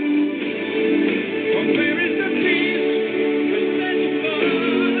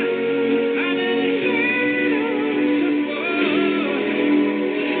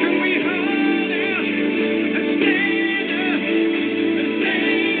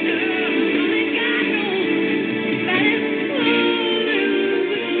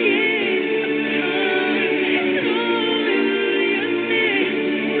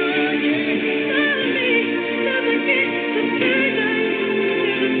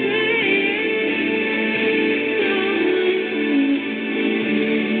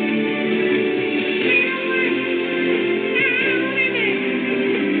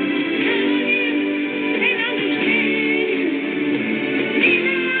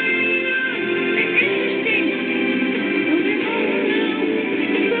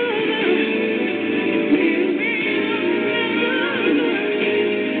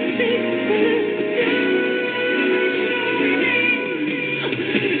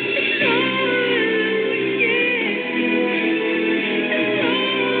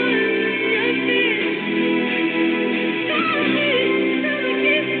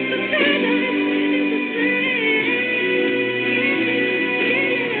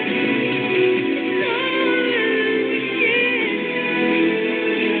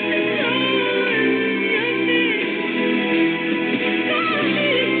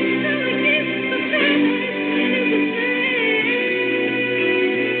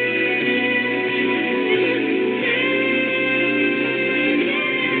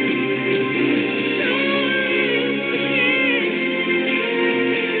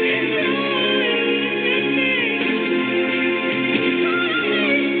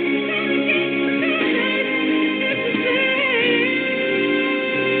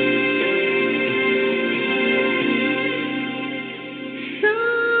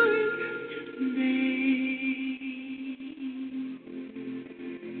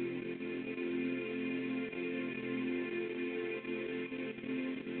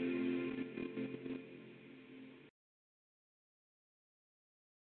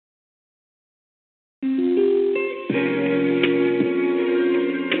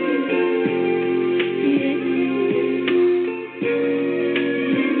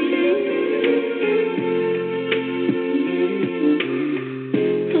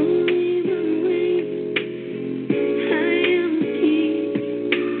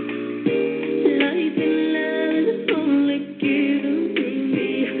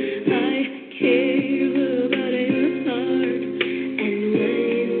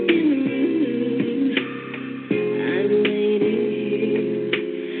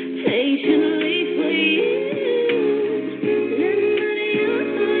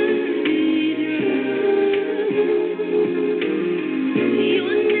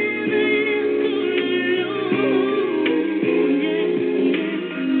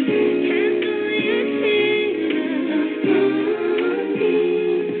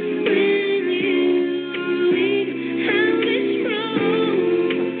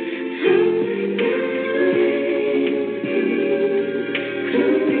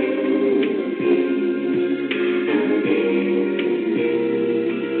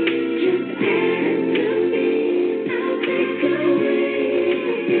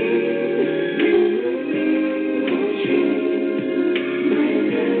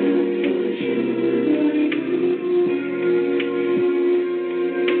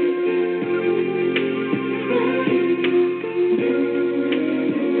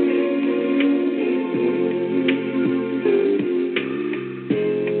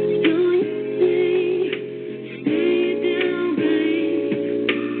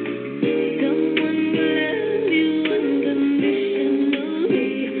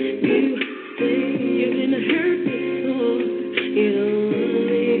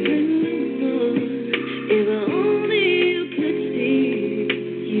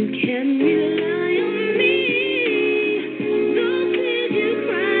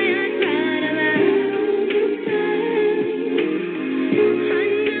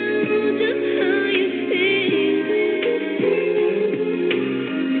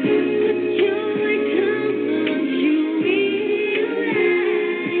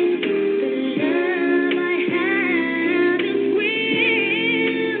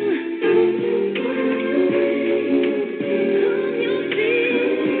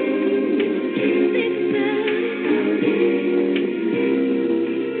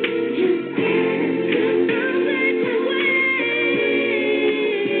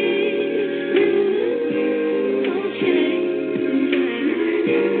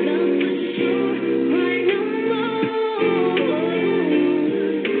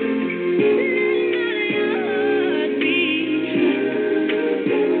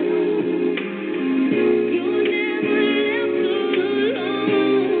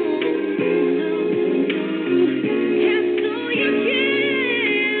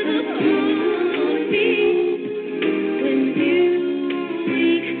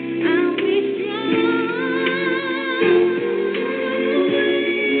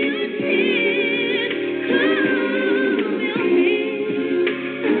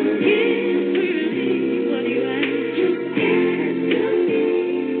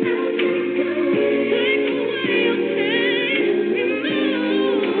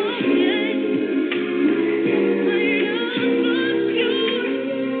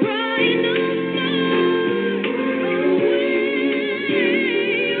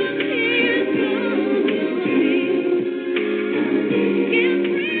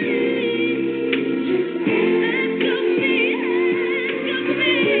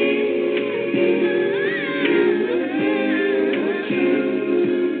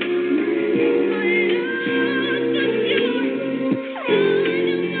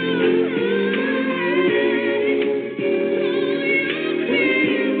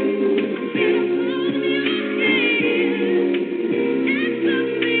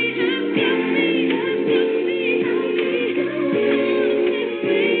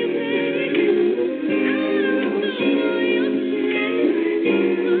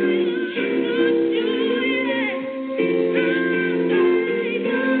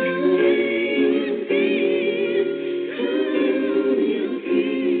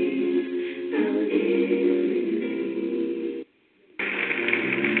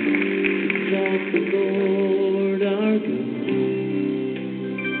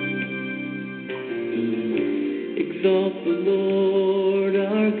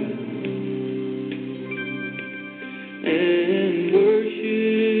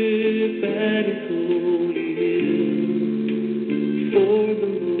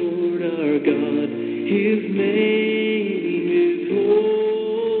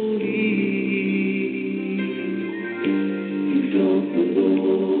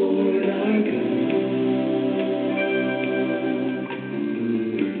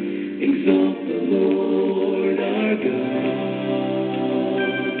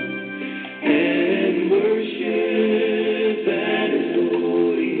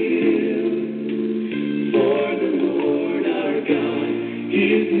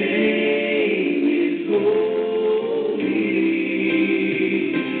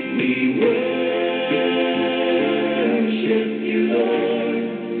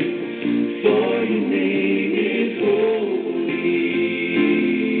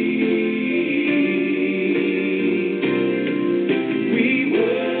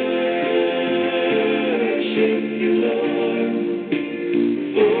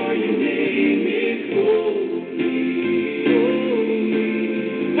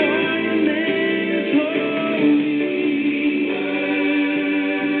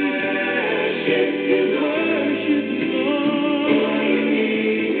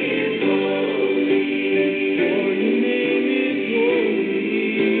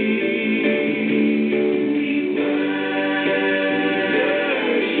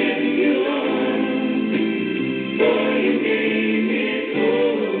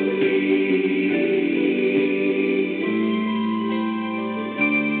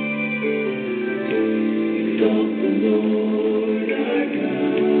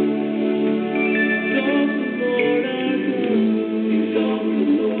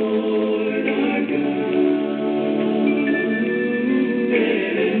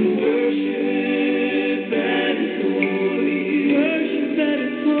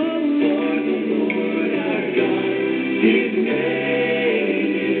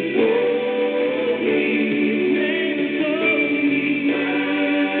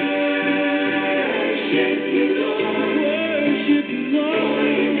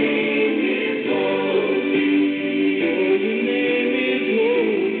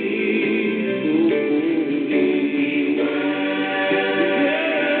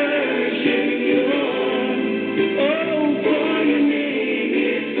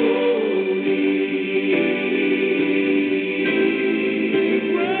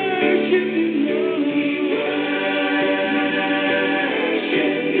to you.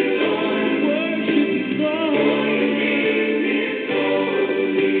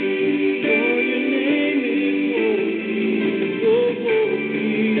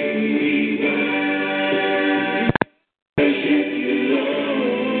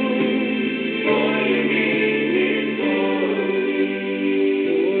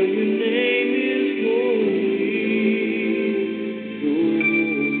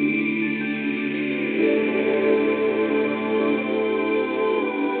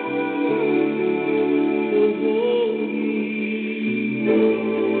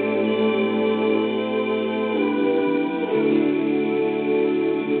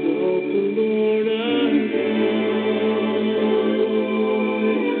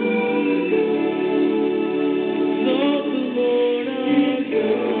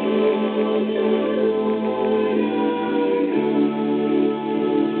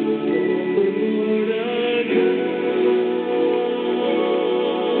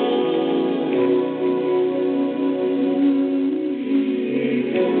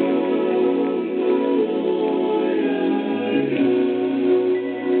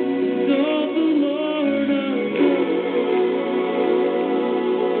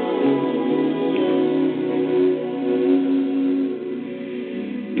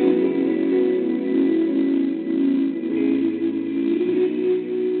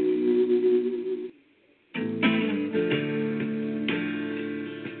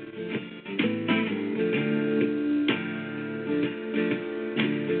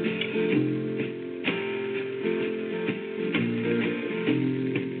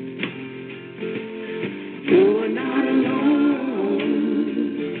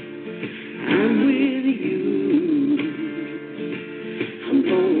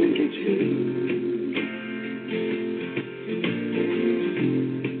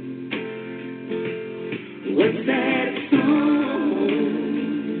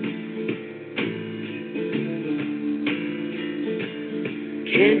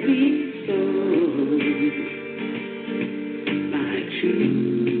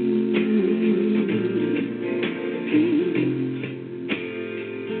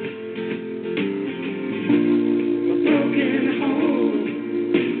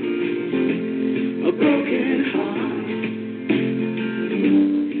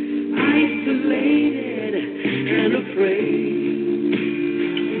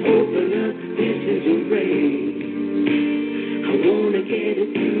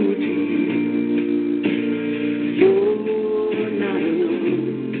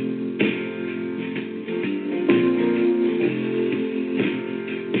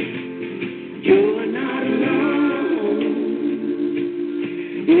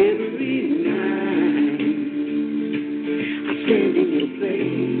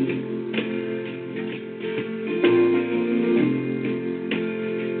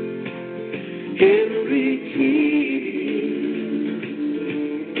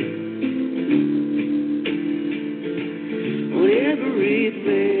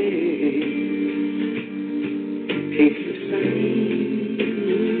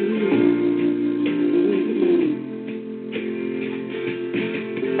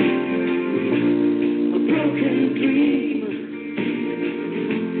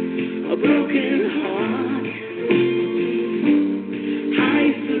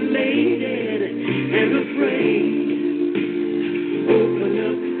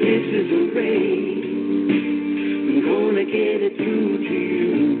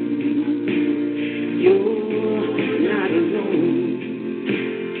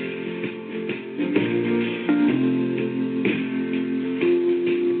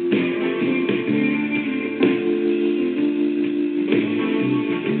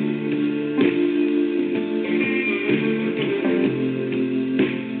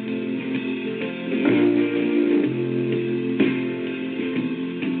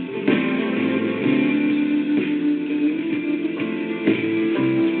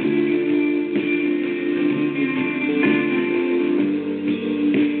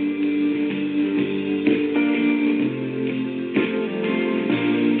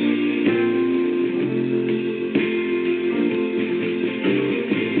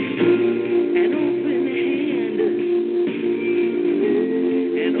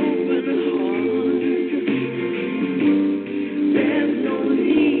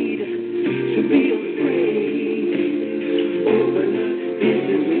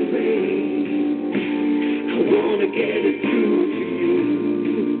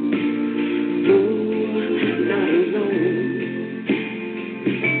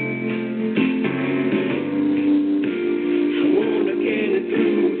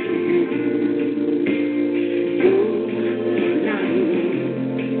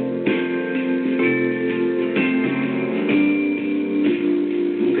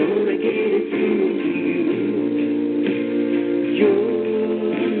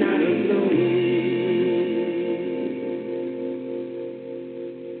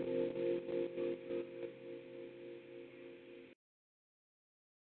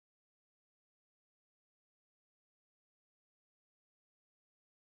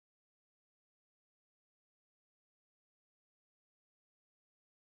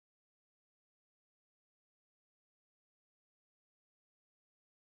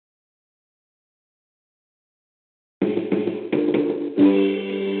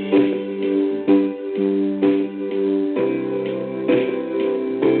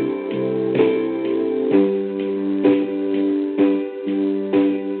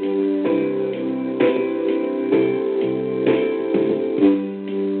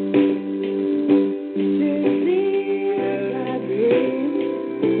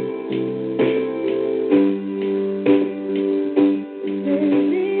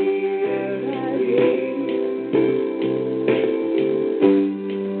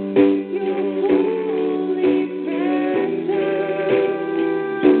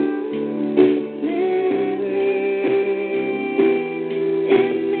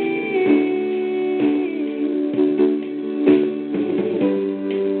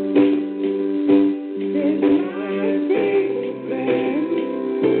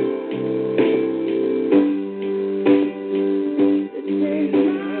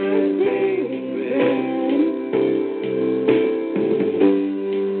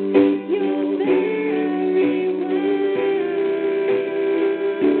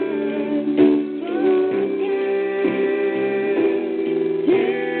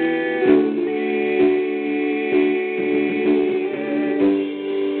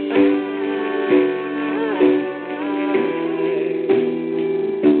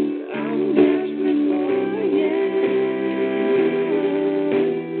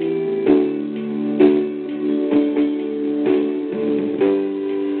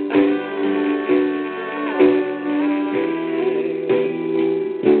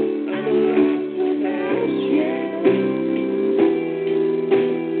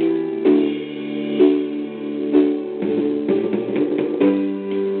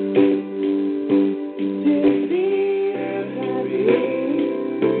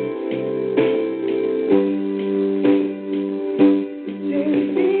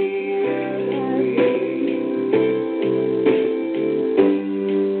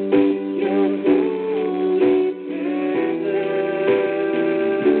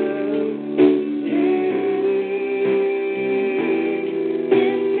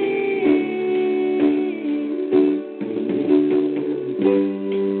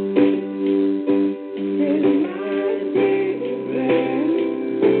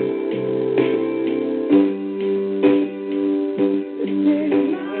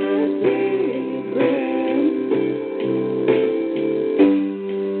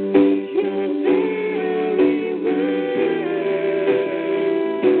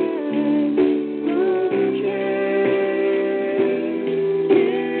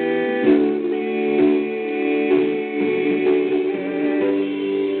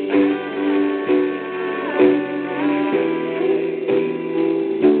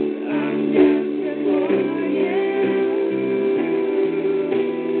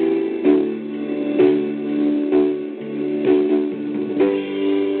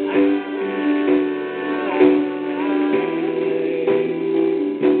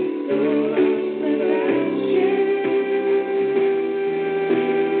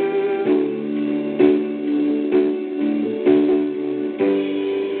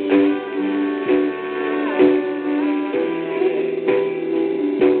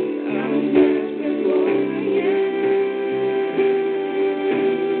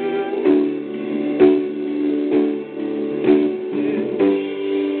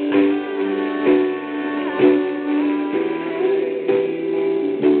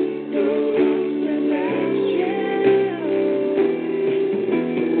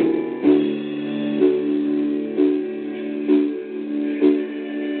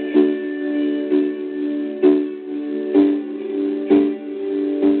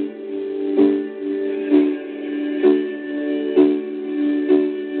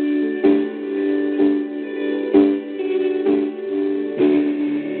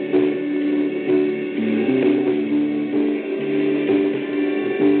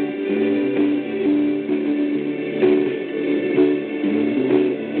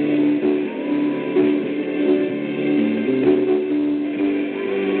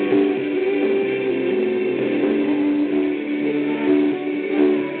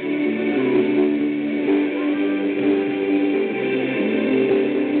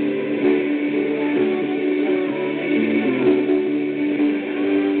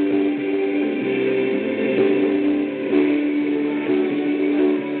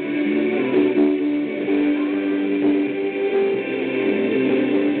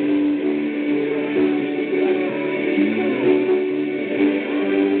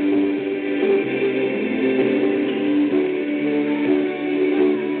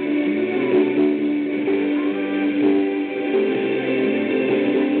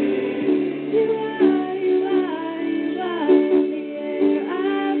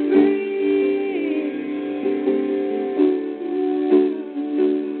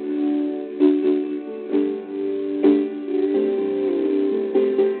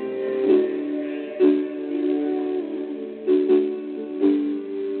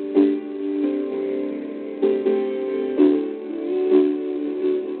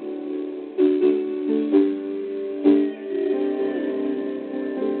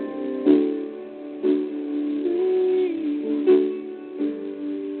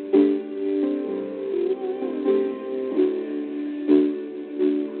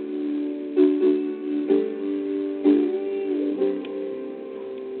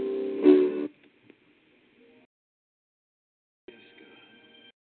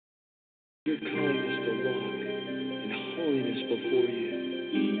 You're calling us to walk in holiness before you,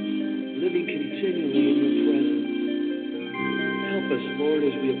 living continually in your presence. Help us, Lord,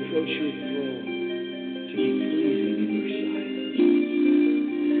 as we approach your throne, to be pleasing in your sight.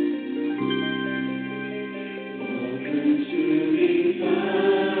 All consuming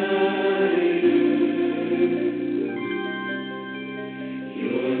fire,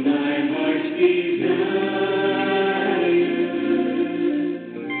 you're my heart's desire,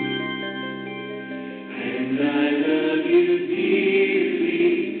 and I love you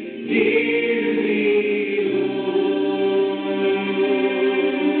dearly, dearly,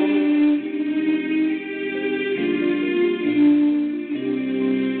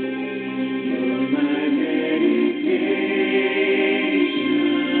 you're my meditation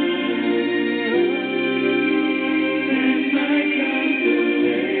and my consolation,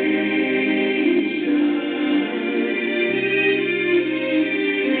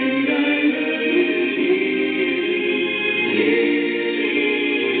 and I love you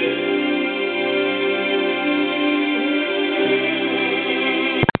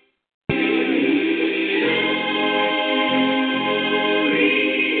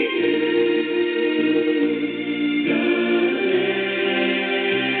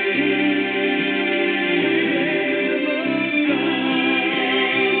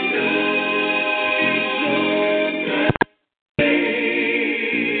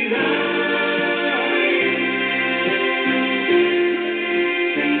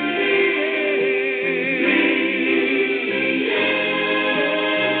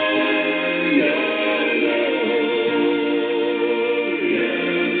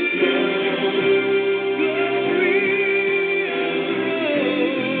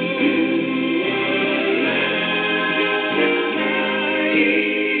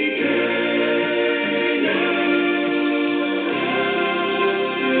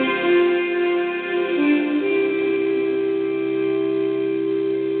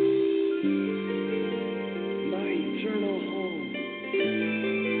my eternal home.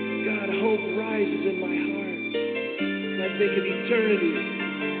 God, hope rises in my heart. And I think of eternity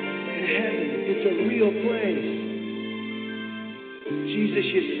and heaven. It's a real place. Jesus,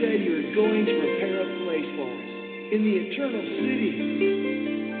 you said you're going to prepare a place for us in the eternal city.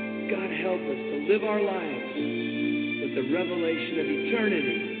 God, help us to live our lives with the revelation of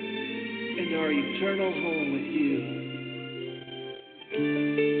eternity and our eternal home with you.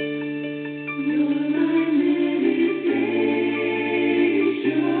 You're my meditation,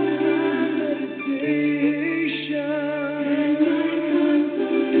 and my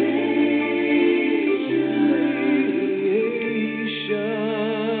consolation,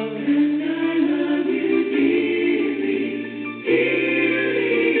 and I love you dearly,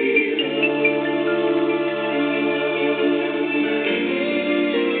 dearly, Lord,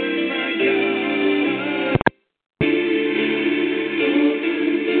 my God.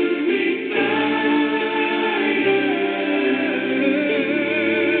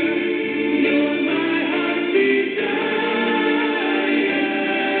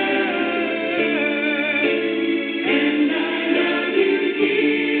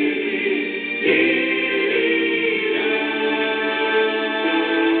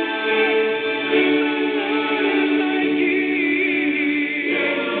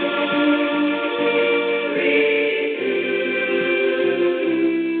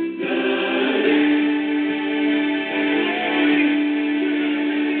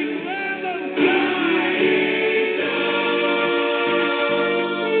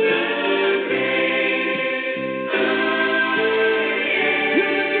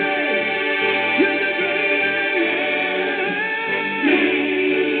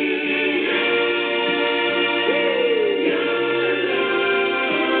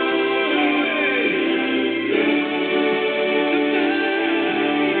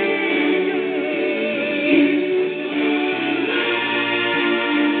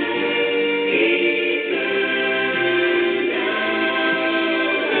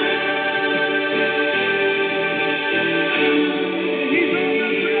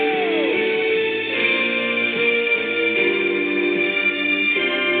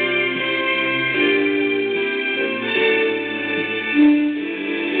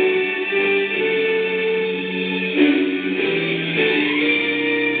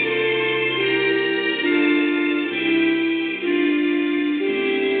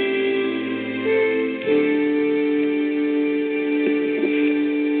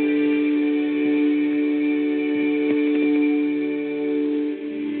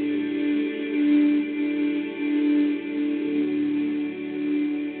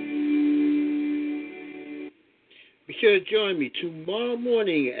 join me tomorrow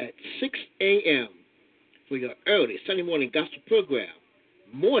morning at 6 a.m. for your early Sunday morning gospel program,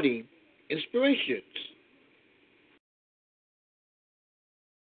 Morning Inspirations.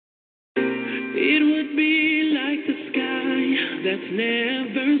 It would be like the sky that's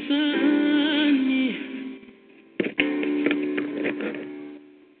never sunny.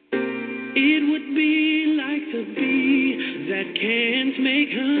 It would be like the bee that can't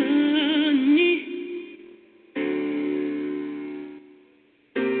make honey.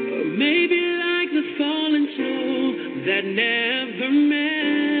 Or maybe like the falling snow that never melts.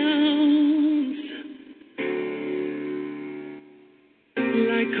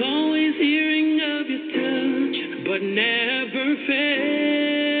 Like always hearing of your touch, but never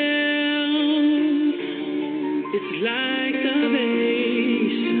fails. It's like the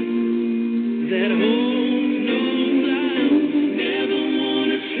vase that holds no cloud. Never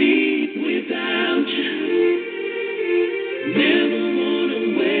wanna sleep without you. Never wanna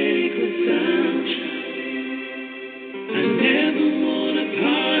wake without you. I never wanna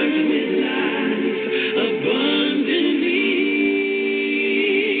part with life abundantly.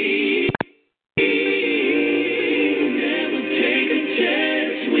 Never take a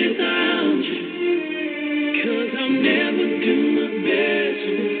chance without you. 'Cause I'll never do my best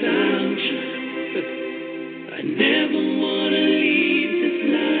without you. I never wanna leave this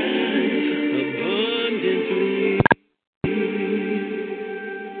life abundantly.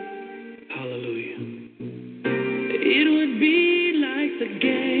 Hallelujah. It would be like the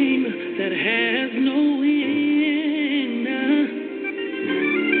game that has no winner.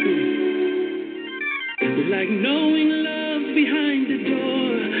 Like knowing love's behind the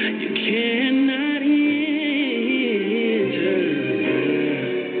door you cannot enter.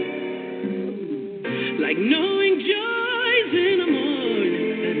 Like knowing joys in the morning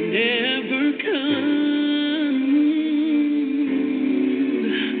that never come.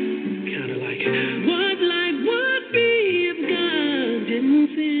 Kinda like what life would be if God didn't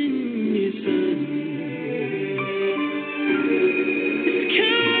send His Son. It's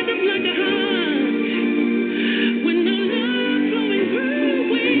kind of like a heart when the love flowing through.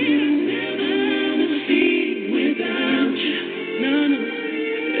 We'll never sleep without you. No, no.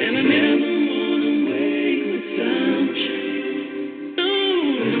 And I never wanna wake without you. No,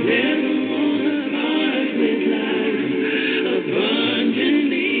 I never wanna part with life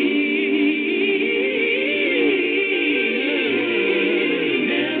abundantly.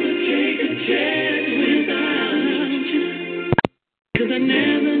 Never take a chance without you. 'Cause I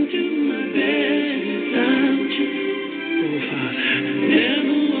never do my best without you. Oh, Father,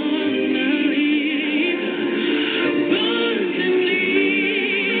 never wanna leave abundantly.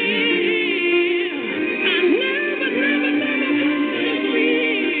 I never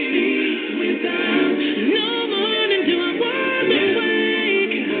leave without you. No morning do I wanna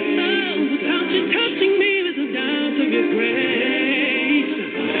wake. Oh, without you touching me with the doubts of your grace.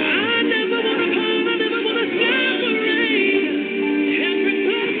 I never wanna part, I never wanna separate. Every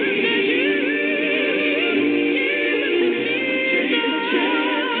person that you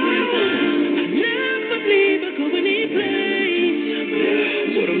never leave or go any place.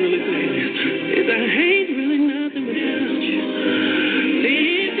 What I'm really saying is I hate really nothing without you.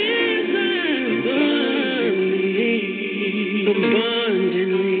 Leave this life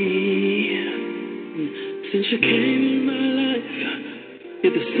abundantly. Since you came in my life,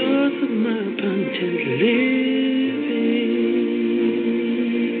 you're the source of my abundant living.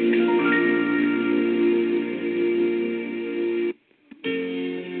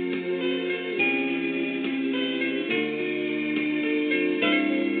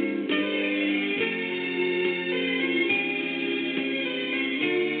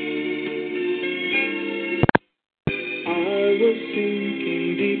 I was sinking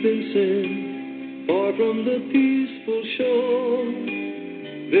deep in sin, far from the peaceful shore,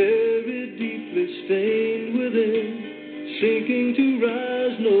 very deeply stained within, sinking to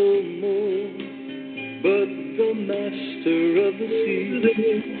rise no more. But the master of the sea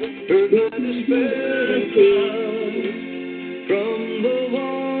heard my despair and cried, from the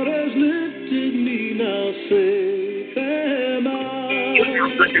waters lifted me, now safe am I. You're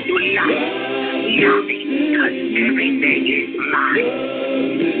not going to do nothing because everything is mine.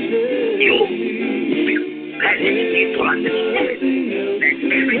 You letting me to understand that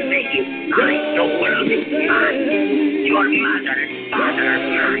everything is mine. The world is mine. Your mother and father are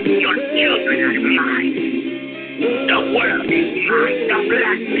mine. Your children are mine. The world is mine. The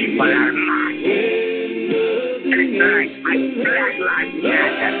black people are mine. And like my black lives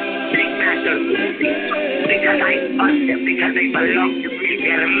matter. They matter because I own them, because they belong to me.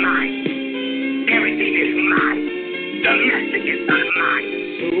 They're mine. Everything is mine. The message is not mine.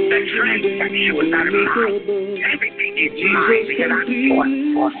 The transsexuals are mine. Everything is mine because I'm born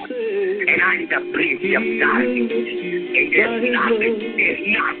for it. And I'm the Prince of Darkness. And there's nothing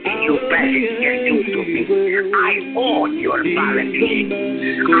you better can do to me. I own your validity.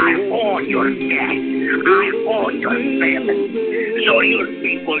 I own your death. I own your family. So you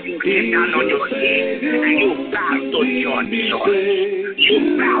people sit down on your head and you bow to John Soros. You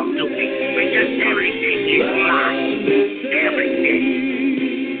bow to me because everything is mine. Everything.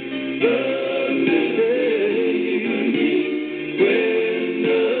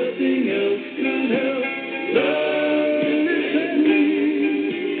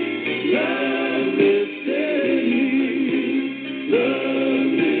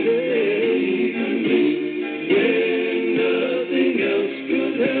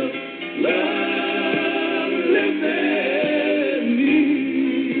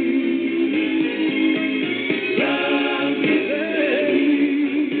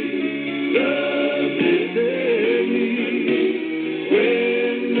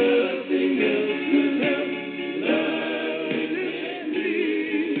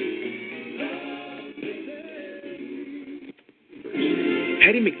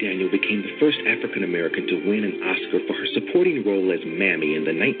 Became the first African American to win an Oscar for her supporting role as Mammy in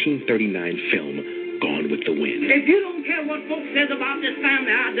the 1939 film Gone with the Wind. If you don't care what folks says about this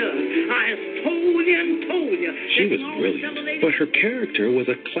family, I do. I have told you and told you. She was brilliant, but her character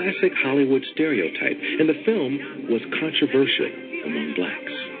was a classic Hollywood stereotype, and the film was controversial among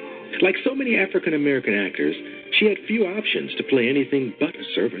blacks. Like so many African American actors, she had few options to play anything but a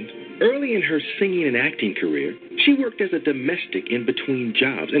servant. Early in her singing and acting career, she worked as a domestic in between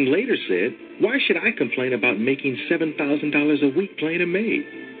jobs and later said, "Why should I complain about making $7,000 a week playing a maid?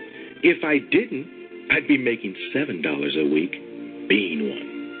 If I didn't, I'd be making $7 a week being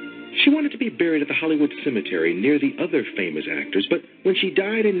one." She wanted to be buried at the Hollywood Cemetery near the other famous actors, but when she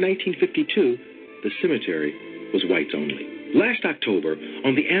died in 1952, the cemetery was whites only. Last October,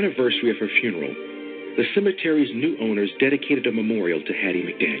 on the anniversary of her funeral, the cemetery's new owners dedicated a memorial to Hattie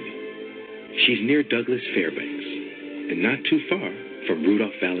McDaniel. She's near Douglas Fairbanks, and not too far from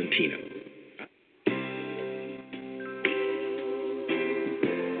Rudolph Valentino.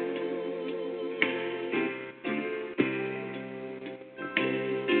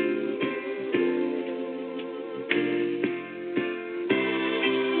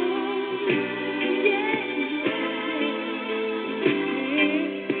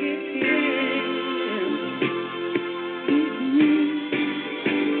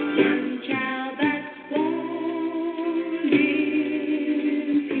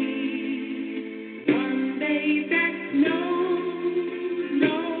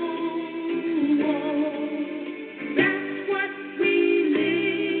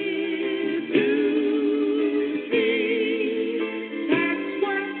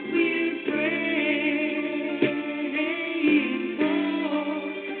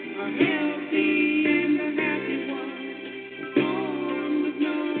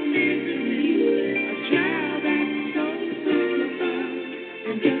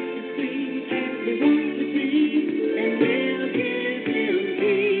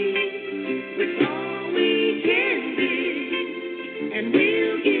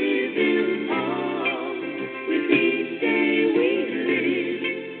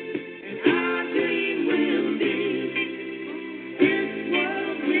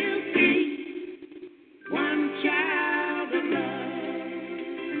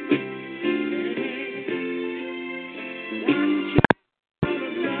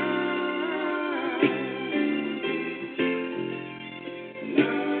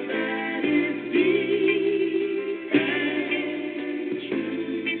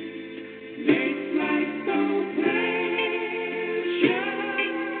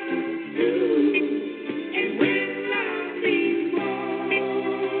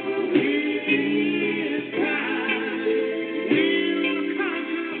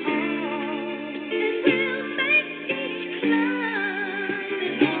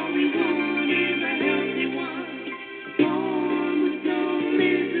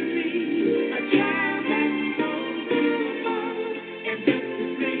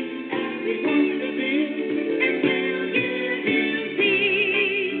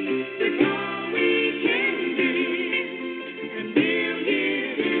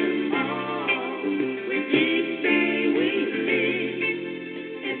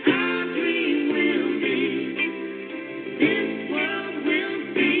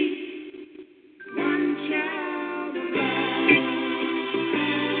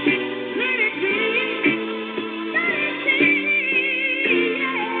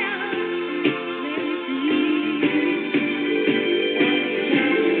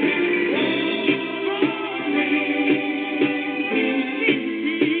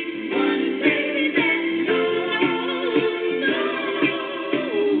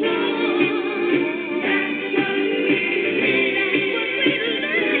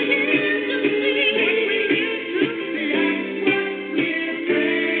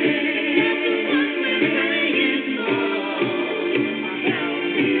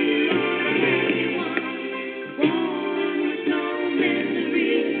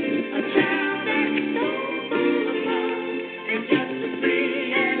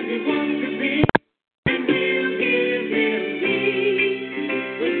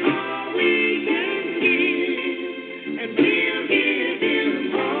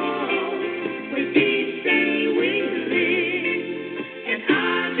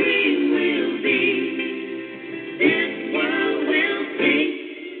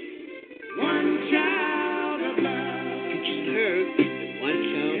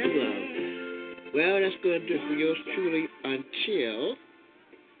 going to do it for yours truly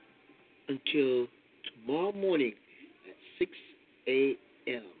until tomorrow morning at 6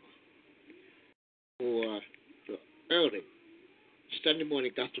 a.m. for the early Sunday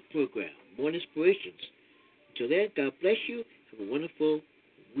morning gospel program, Morning Inspirations. Until then, God bless you. Have a wonderful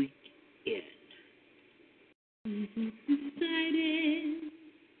weekend. Jesus decided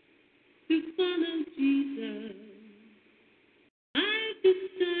to follow Jesus. I've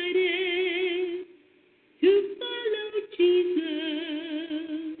decided to follow Jesus.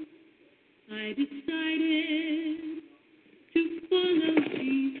 I decided to follow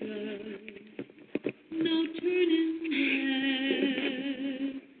Jesus. No turning back.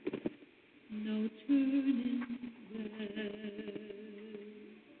 No turning back.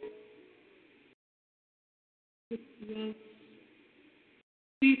 The cross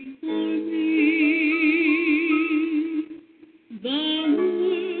before me, the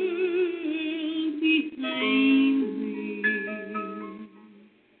world behind me,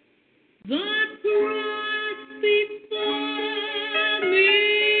 the cross before me,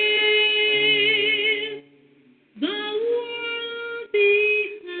 the world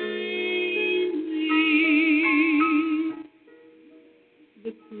behind me,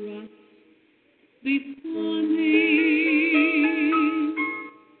 the cross before me,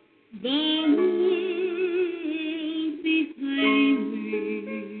 the world behind me.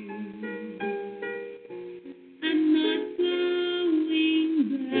 I'm not going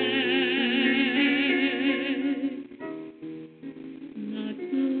back, not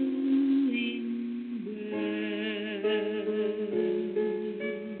going back.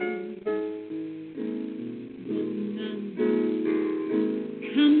 Go now,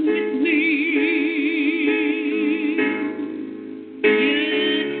 come with me.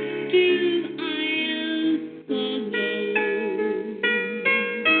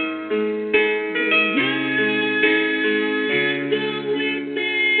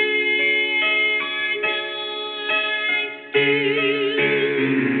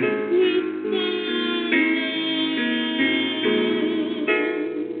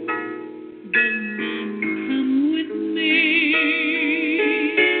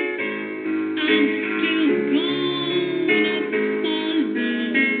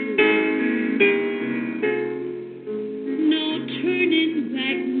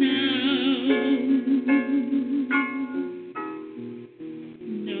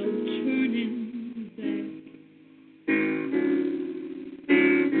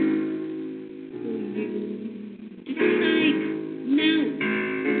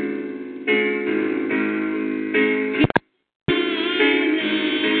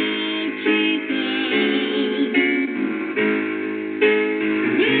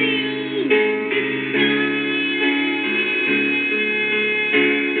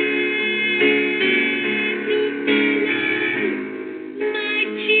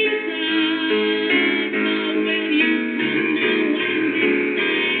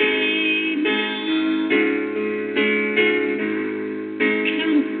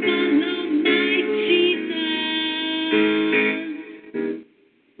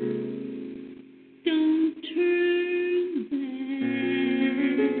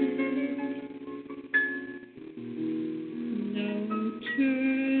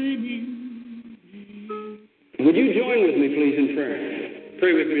 Would you join with me, please, in prayer?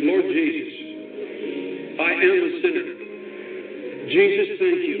 Pray with me. Lord Jesus, I am a sinner. Jesus,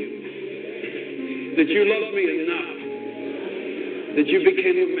 thank you that you loved me enough, that you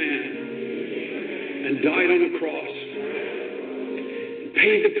became a man and died on the cross,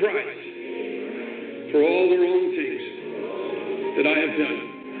 paid the price for all the wrong things that I have done.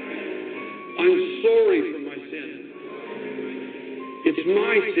 I'm sorry for my sin. It's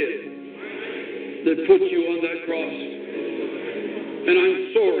my sin that put you on that cross. And I'm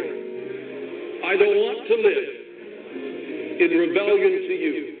sorry. I don't want to live in rebellion to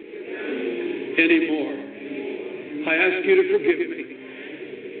you anymore. I ask you to forgive me.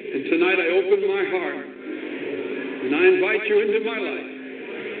 And tonight I open my heart and I invite you into my life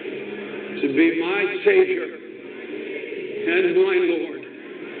to be my Savior and my Lord.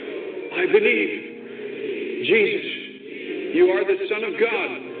 I believe, Jesus, you are the Son of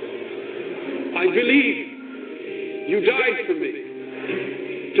God. I believe you died for me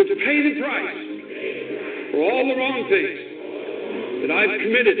to pay the price for all the wrong things that I've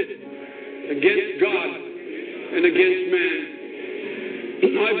committed against God and against man.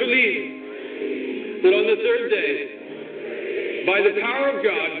 I believe that on the third day, by the power of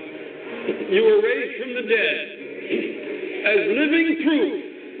God, you were raised from the dead as living proof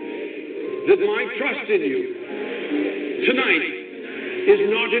that my trust in you tonight is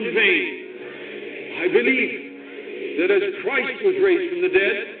not in vain. I I believe that as Christ was raised from the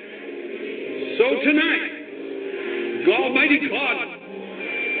dead, so tonight, Almighty God,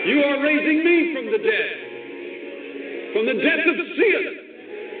 you are raising me from the dead, from the death of sin.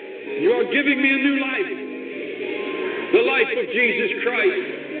 You are giving me a new life, the life of Jesus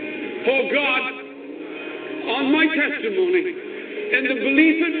Christ. Oh God, on my testimony and the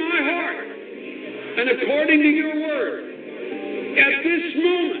belief in my heart, and according to your word, at this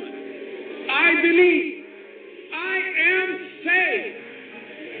moment, I believe I am saved.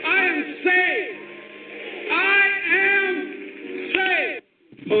 I am saved. I am saved.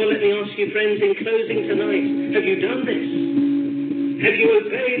 Oh, let me ask you, friends, in closing tonight, have you done this? Have you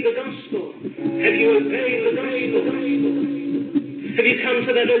obeyed the gospel? Have you obeyed the gospel? Have you come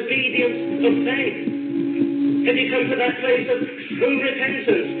to that obedience of faith? Have you come to that place of true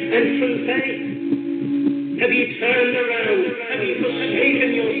repentance and true faith? Have you turned around? Have you forsaken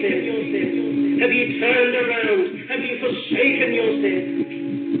your sin? Have you turned around? Have you forsaken your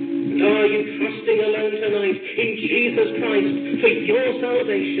sin? And are you trusting alone tonight in Jesus Christ for your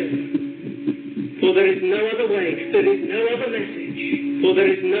salvation? For there is no other way, there is no other message. For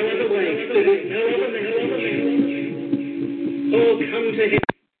there is no other way, there is no other message. Oh, come to Him,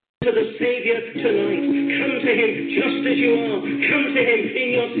 to the Savior tonight. Come to Him just as you are. Come to Him in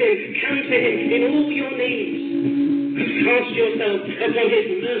your sin. Come to Him in all your needs. Cast yourself upon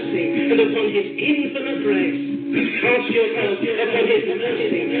His mercy and upon His infinite grace. Cast yourself upon His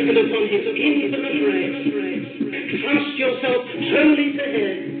mercy and upon His infinite grace. Trust yourself wholly to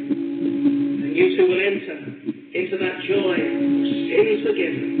Him, and you too will enter into that joy of sins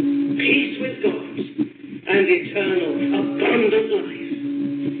forgiven, peace with God, and eternal, abundant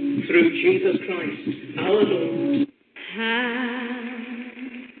life through Jesus Christ, our Lord. How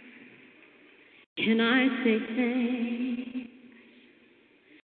can I say thanks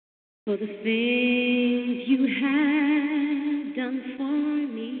for the things you have done for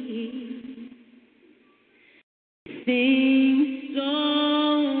me? Things so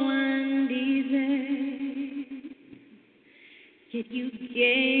undeserved, yet you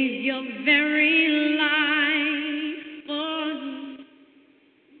gave your very life for me.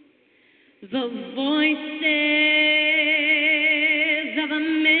 The voices of a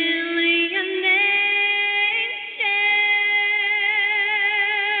million angels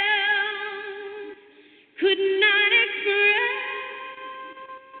could not express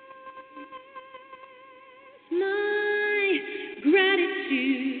my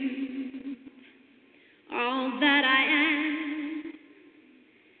gratitude. All that I am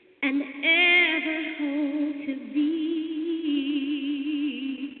and ever hope to be,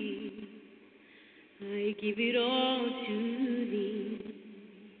 I give it all to Thee.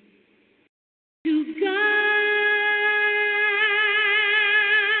 To God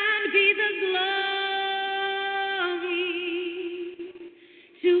be the glory.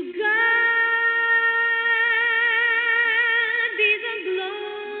 To God be the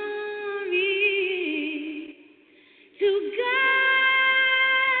glory. To God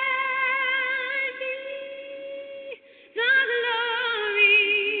be the glory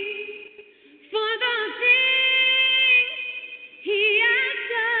for the things He has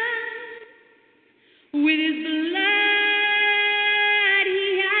done. With His blood He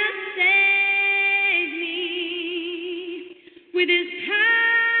has saved me. With His power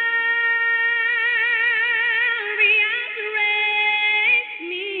He has raised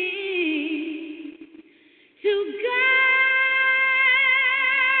me. To God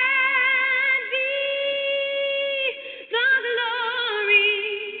be the glory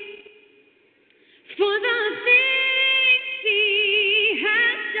for the things He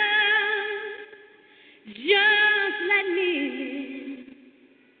has done. Just let me live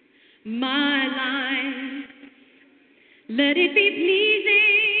my life. Let it be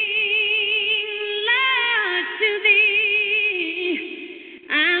pleasing, Lord, to Thee.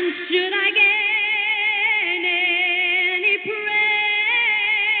 And should I gain any praise,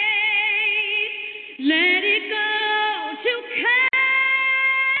 let it go to Calvary.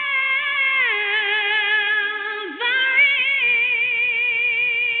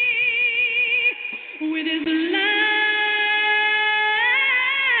 With His blood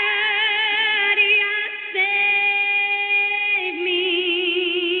He has saved me.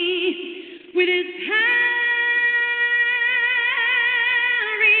 With His power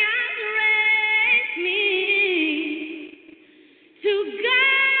He has raised me. To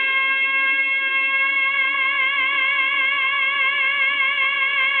God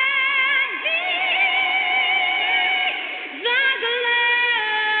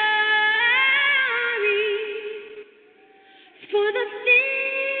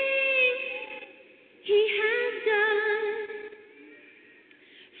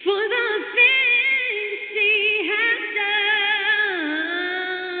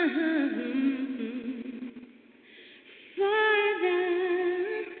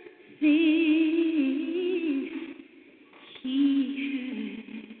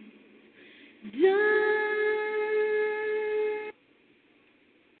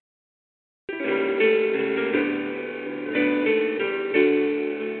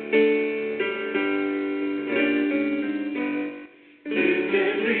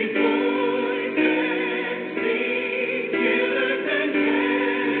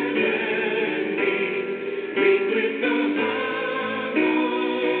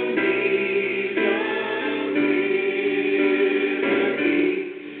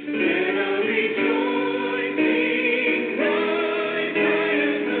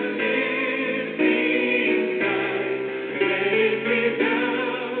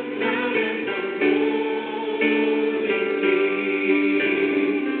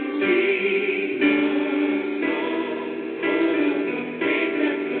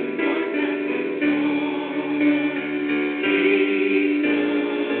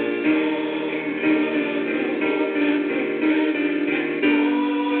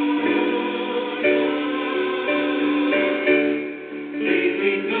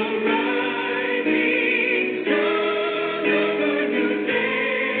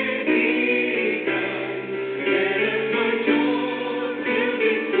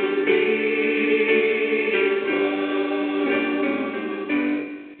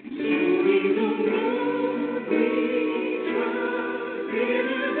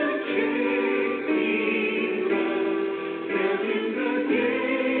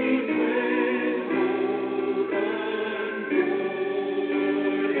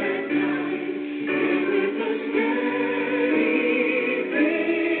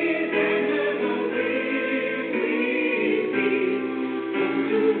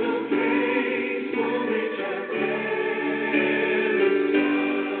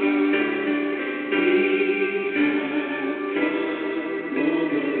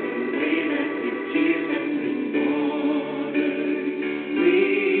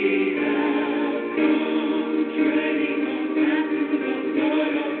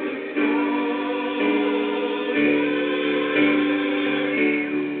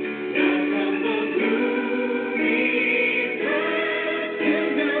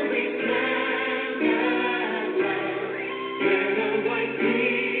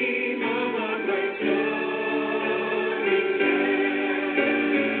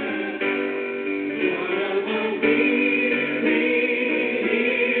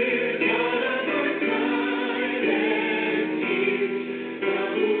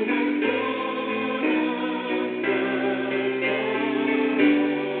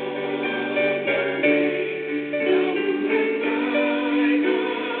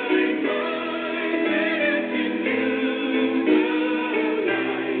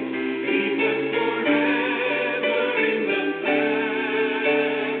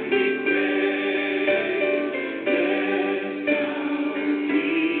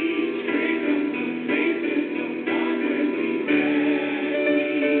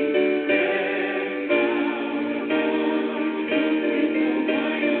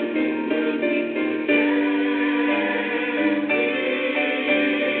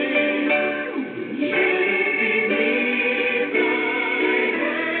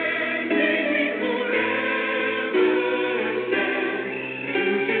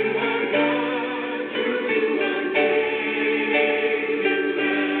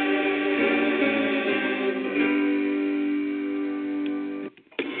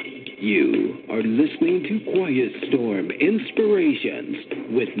listening to Quiet Storm Inspirations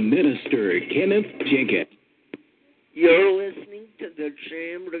with Minister Kenneth Jenkins. You're listening to the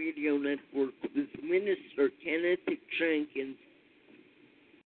Jam Radio Network with Minister Kenneth Jenkins.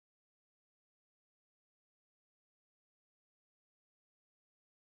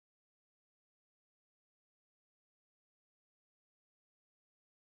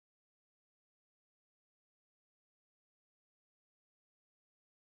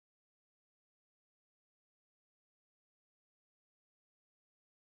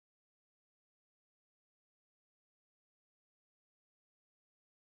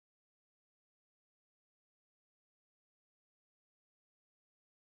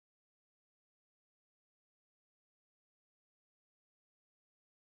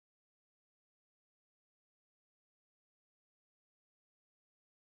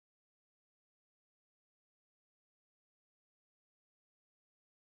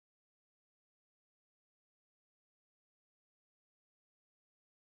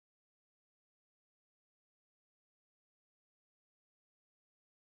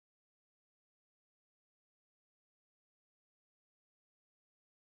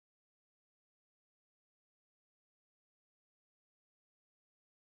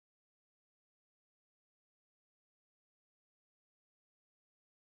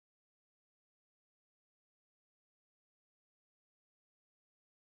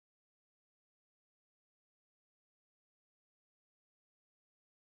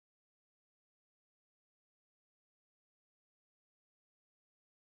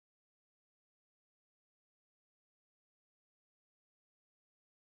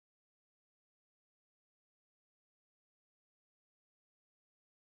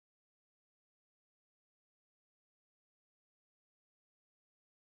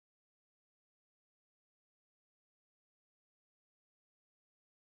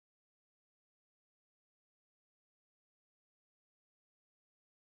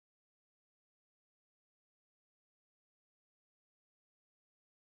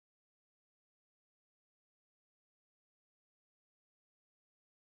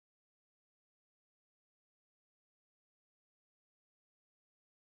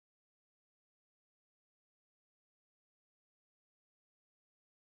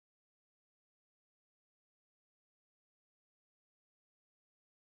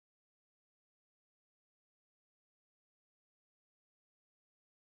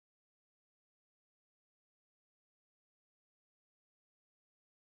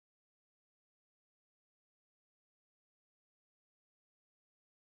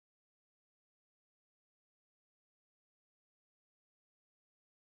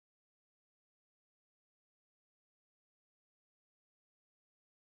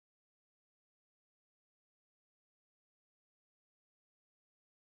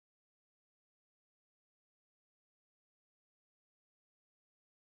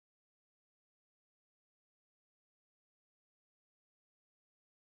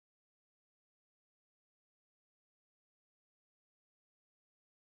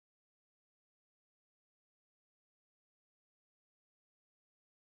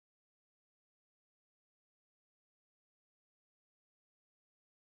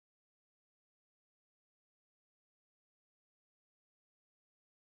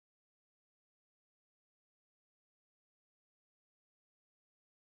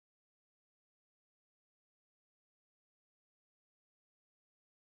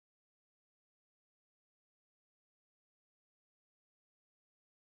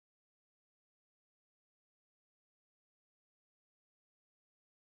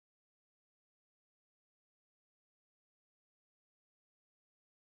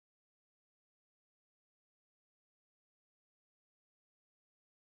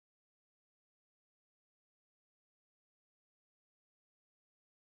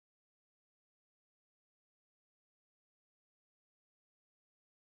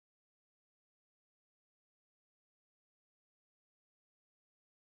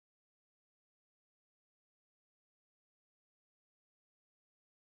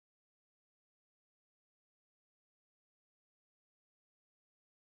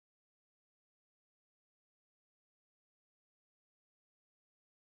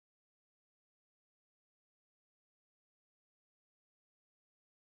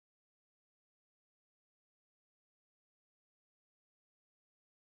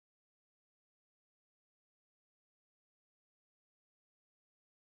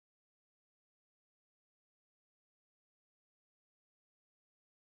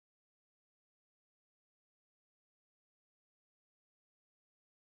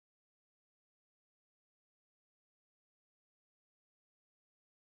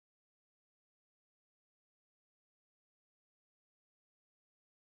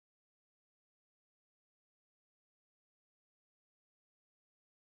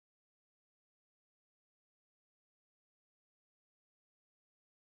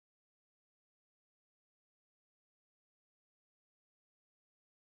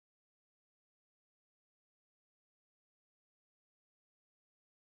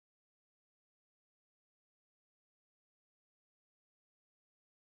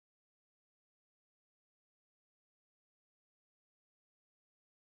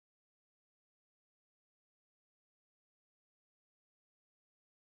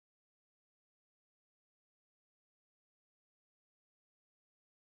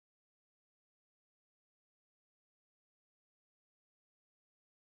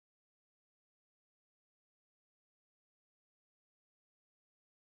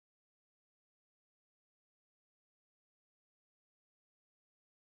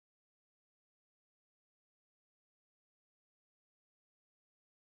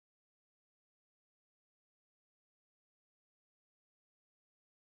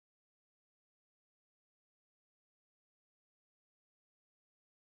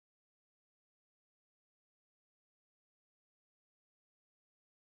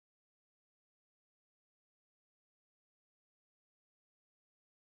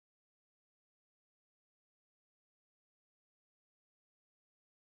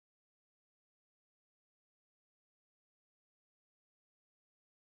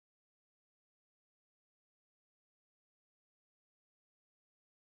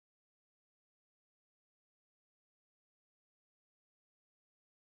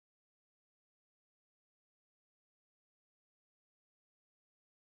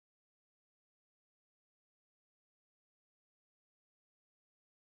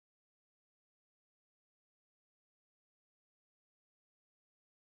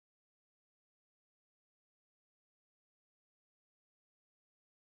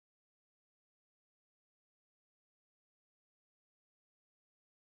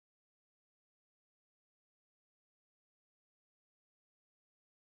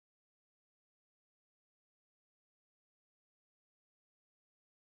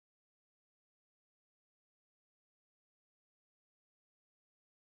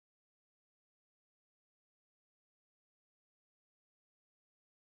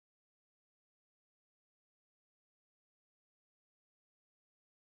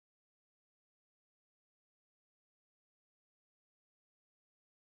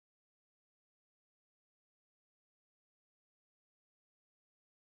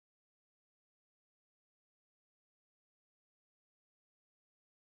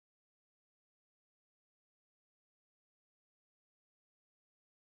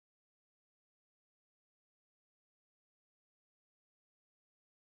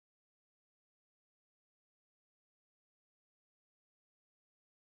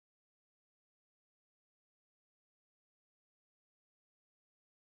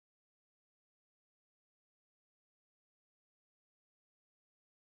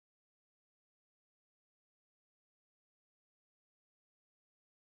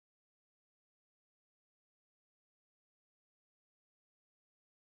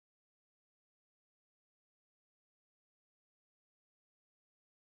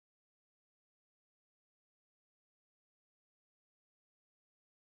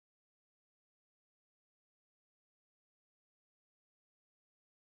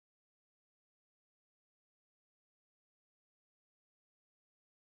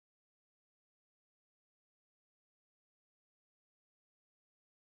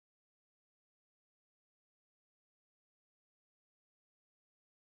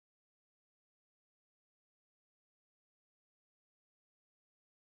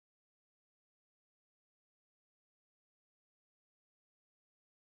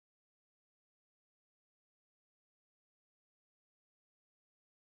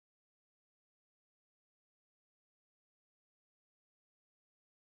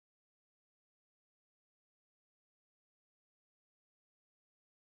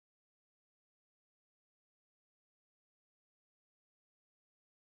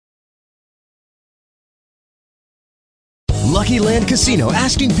 Lucky Land Casino,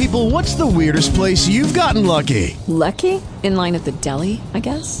 asking people, what's the weirdest place you've gotten lucky? Lucky? In line at the deli, I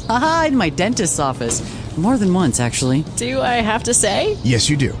guess? Aha, in my dentist's office. More than once, actually. Do I have to say? Yes,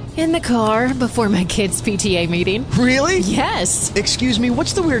 you do. In the car before my kids' PTA meeting. Really? Yes. Excuse me,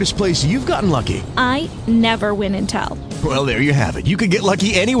 what's the weirdest place you've gotten lucky? I never win and tell. Well, there you have it. You can get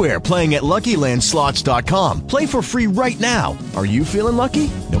lucky anywhere, playing at LuckyLandSlots.com. Play for free right now. Are you feeling lucky?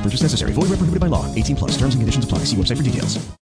 No purchase necessary. Void where prohibited by law. 18+. Terms and conditions apply. See website for details.